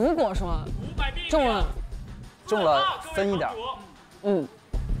如果说中了分一点。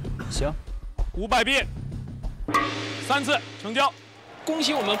行。500币，3次成交。恭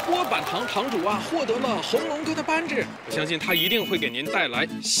喜我们波板堂堂主啊，获得了红龙哥的扳指，我相信他一定会给您带来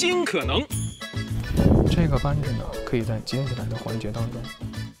新可能。这个扳指呢，可以在接下来的环节当中。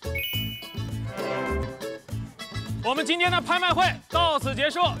 我们今天的拍卖会到此结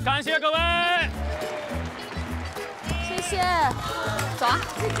束，感谢各位，谢谢。走啊，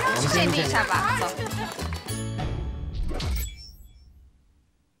我们鉴定一下吧，走。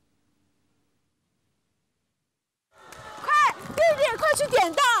快，弟弟，快去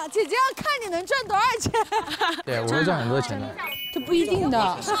典当，姐姐要看你能赚多少钱。对，我会赚很多钱的。这不一定的。来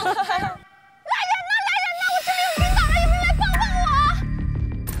人呐，来人呐！我这里有领导人，有人来帮我。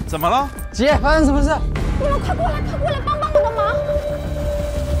怎么了？姐，发生什么事？ 你们快过来，帮我的忙！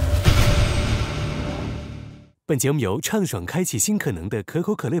本节目由畅爽开启新可能的可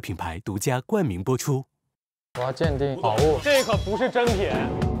口可乐品牌独家冠名播出。我要鉴定宝物，这可不是真品。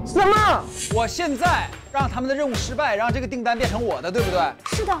什么？我现在让他们的任务失败，让这个订单变成我的，对不对？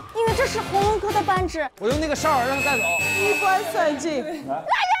是的，因为这是红龙哥的扳指。我用那个哨儿让他带走。衣冠散尽。来人呐，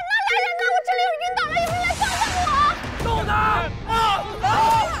来人呐！我这里有晕倒了，有人来帮帮我！动他！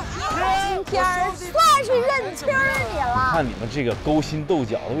今天算是认清你了。看你们这个勾心斗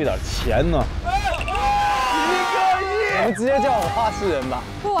角的，为点钱呢？你们直接叫我话事人吧。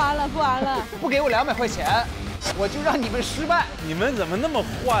不玩了，不玩了，不给我200块钱，我就让你们失败。你们怎么那么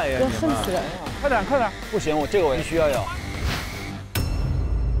坏呀？恨死人了！快点，快点！不行，我这个我必须要有。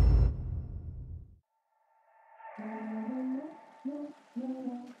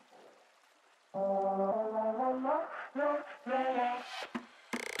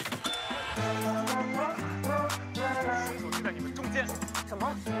凶手就在你们中间。什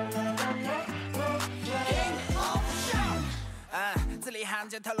么？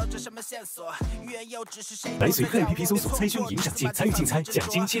来随客 APP 搜索“猜凶赢赏金”，参与竞猜，奖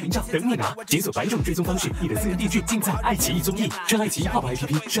金签名照等你拿。解锁百种追踪方式，你的私人定制尽在iQIYI综艺。上iQIYI Pop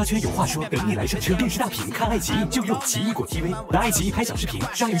APP，沙圈有话说，等你来上车。电视大屏看iQIYI就用奇异果 TV， 来iQIYI拍小视频，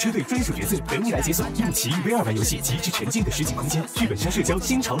鲨鱼车队专属角色等你来解锁。用奇异 VR 玩游戏，极致沉浸的实境空间，剧本杀社交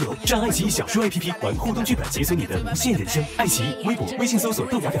新潮流。上iQIYI小说 APP 玩互动剧本，解锁你的无限人生。iQIYI微博、微信搜索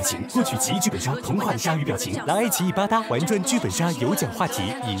豆芽表情，获取奇异剧本杀同款鲨鱼表情。来iQIYI八搭玩转剧本杀有奖话题，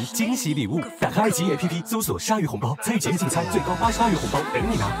赢惊喜礼物。打开iQIYI APP， 搜索鲨鱼红包，参与节目竞猜，最高88元红包等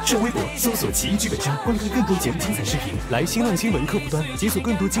你拿。上微博搜索奇异剧本杀，观看更多节目精彩视频。来新浪新闻客户端解锁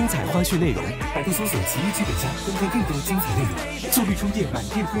更多精彩花絮内容。百度搜索奇异剧本杀，观看更多精彩内容。速率充电，满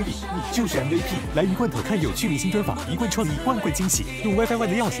电推理，你就是 MVP。来鱼罐头看有趣明星专访，一贯创意，万贯惊喜。用 WiFi One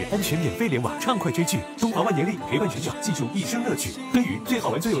的钥匙，安全免费联网，畅快追剧。中华万年历陪伴成长，记住一生乐趣。飞鱼最好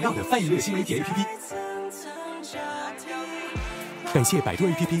玩最有料的泛娱乐新媒体 APP。感谢百度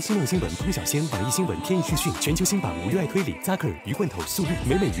APP、新浪新闻、通小仙、网易新闻、天翼视讯、全球新榜、5月爱推理、扎克尔、鱼罐头、速率、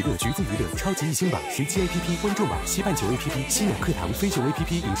美美娱乐、橘子娱乐、超级艺星榜、17 APP、观众网、西半球 APP、西鸟课堂、飞熊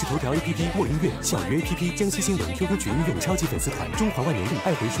APP、影视头条 APP、墨音乐、小鱼 APP、江西新闻、QQ 群应用、超级粉丝团、中华万年历、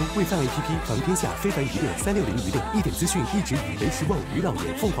爱回书、味饭 APP、防天下、非凡娱乐、360娱乐、一点资讯、一直语、雷时旺、于老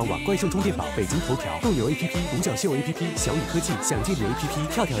爷、凤凰网、怪兽充电宝、北京头条、斗牛 APP、独角秀 APP、小雨科技、想见你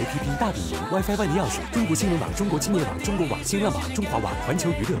APP、跳跳 APP、大饼营、WiFi 万年钥匙、中国新闻网、中国青年网、中国网、新浪网、中华网、环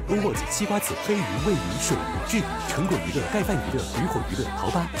球娱乐、欧沃子、西瓜子、黑鱼、味鱼、水鱼、智鱼、成果娱乐、盖饭娱乐、渔火娱乐、淘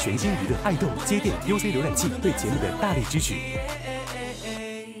吧、全新娱乐、爱豆、接电、UC 浏览器对节目的大力支持。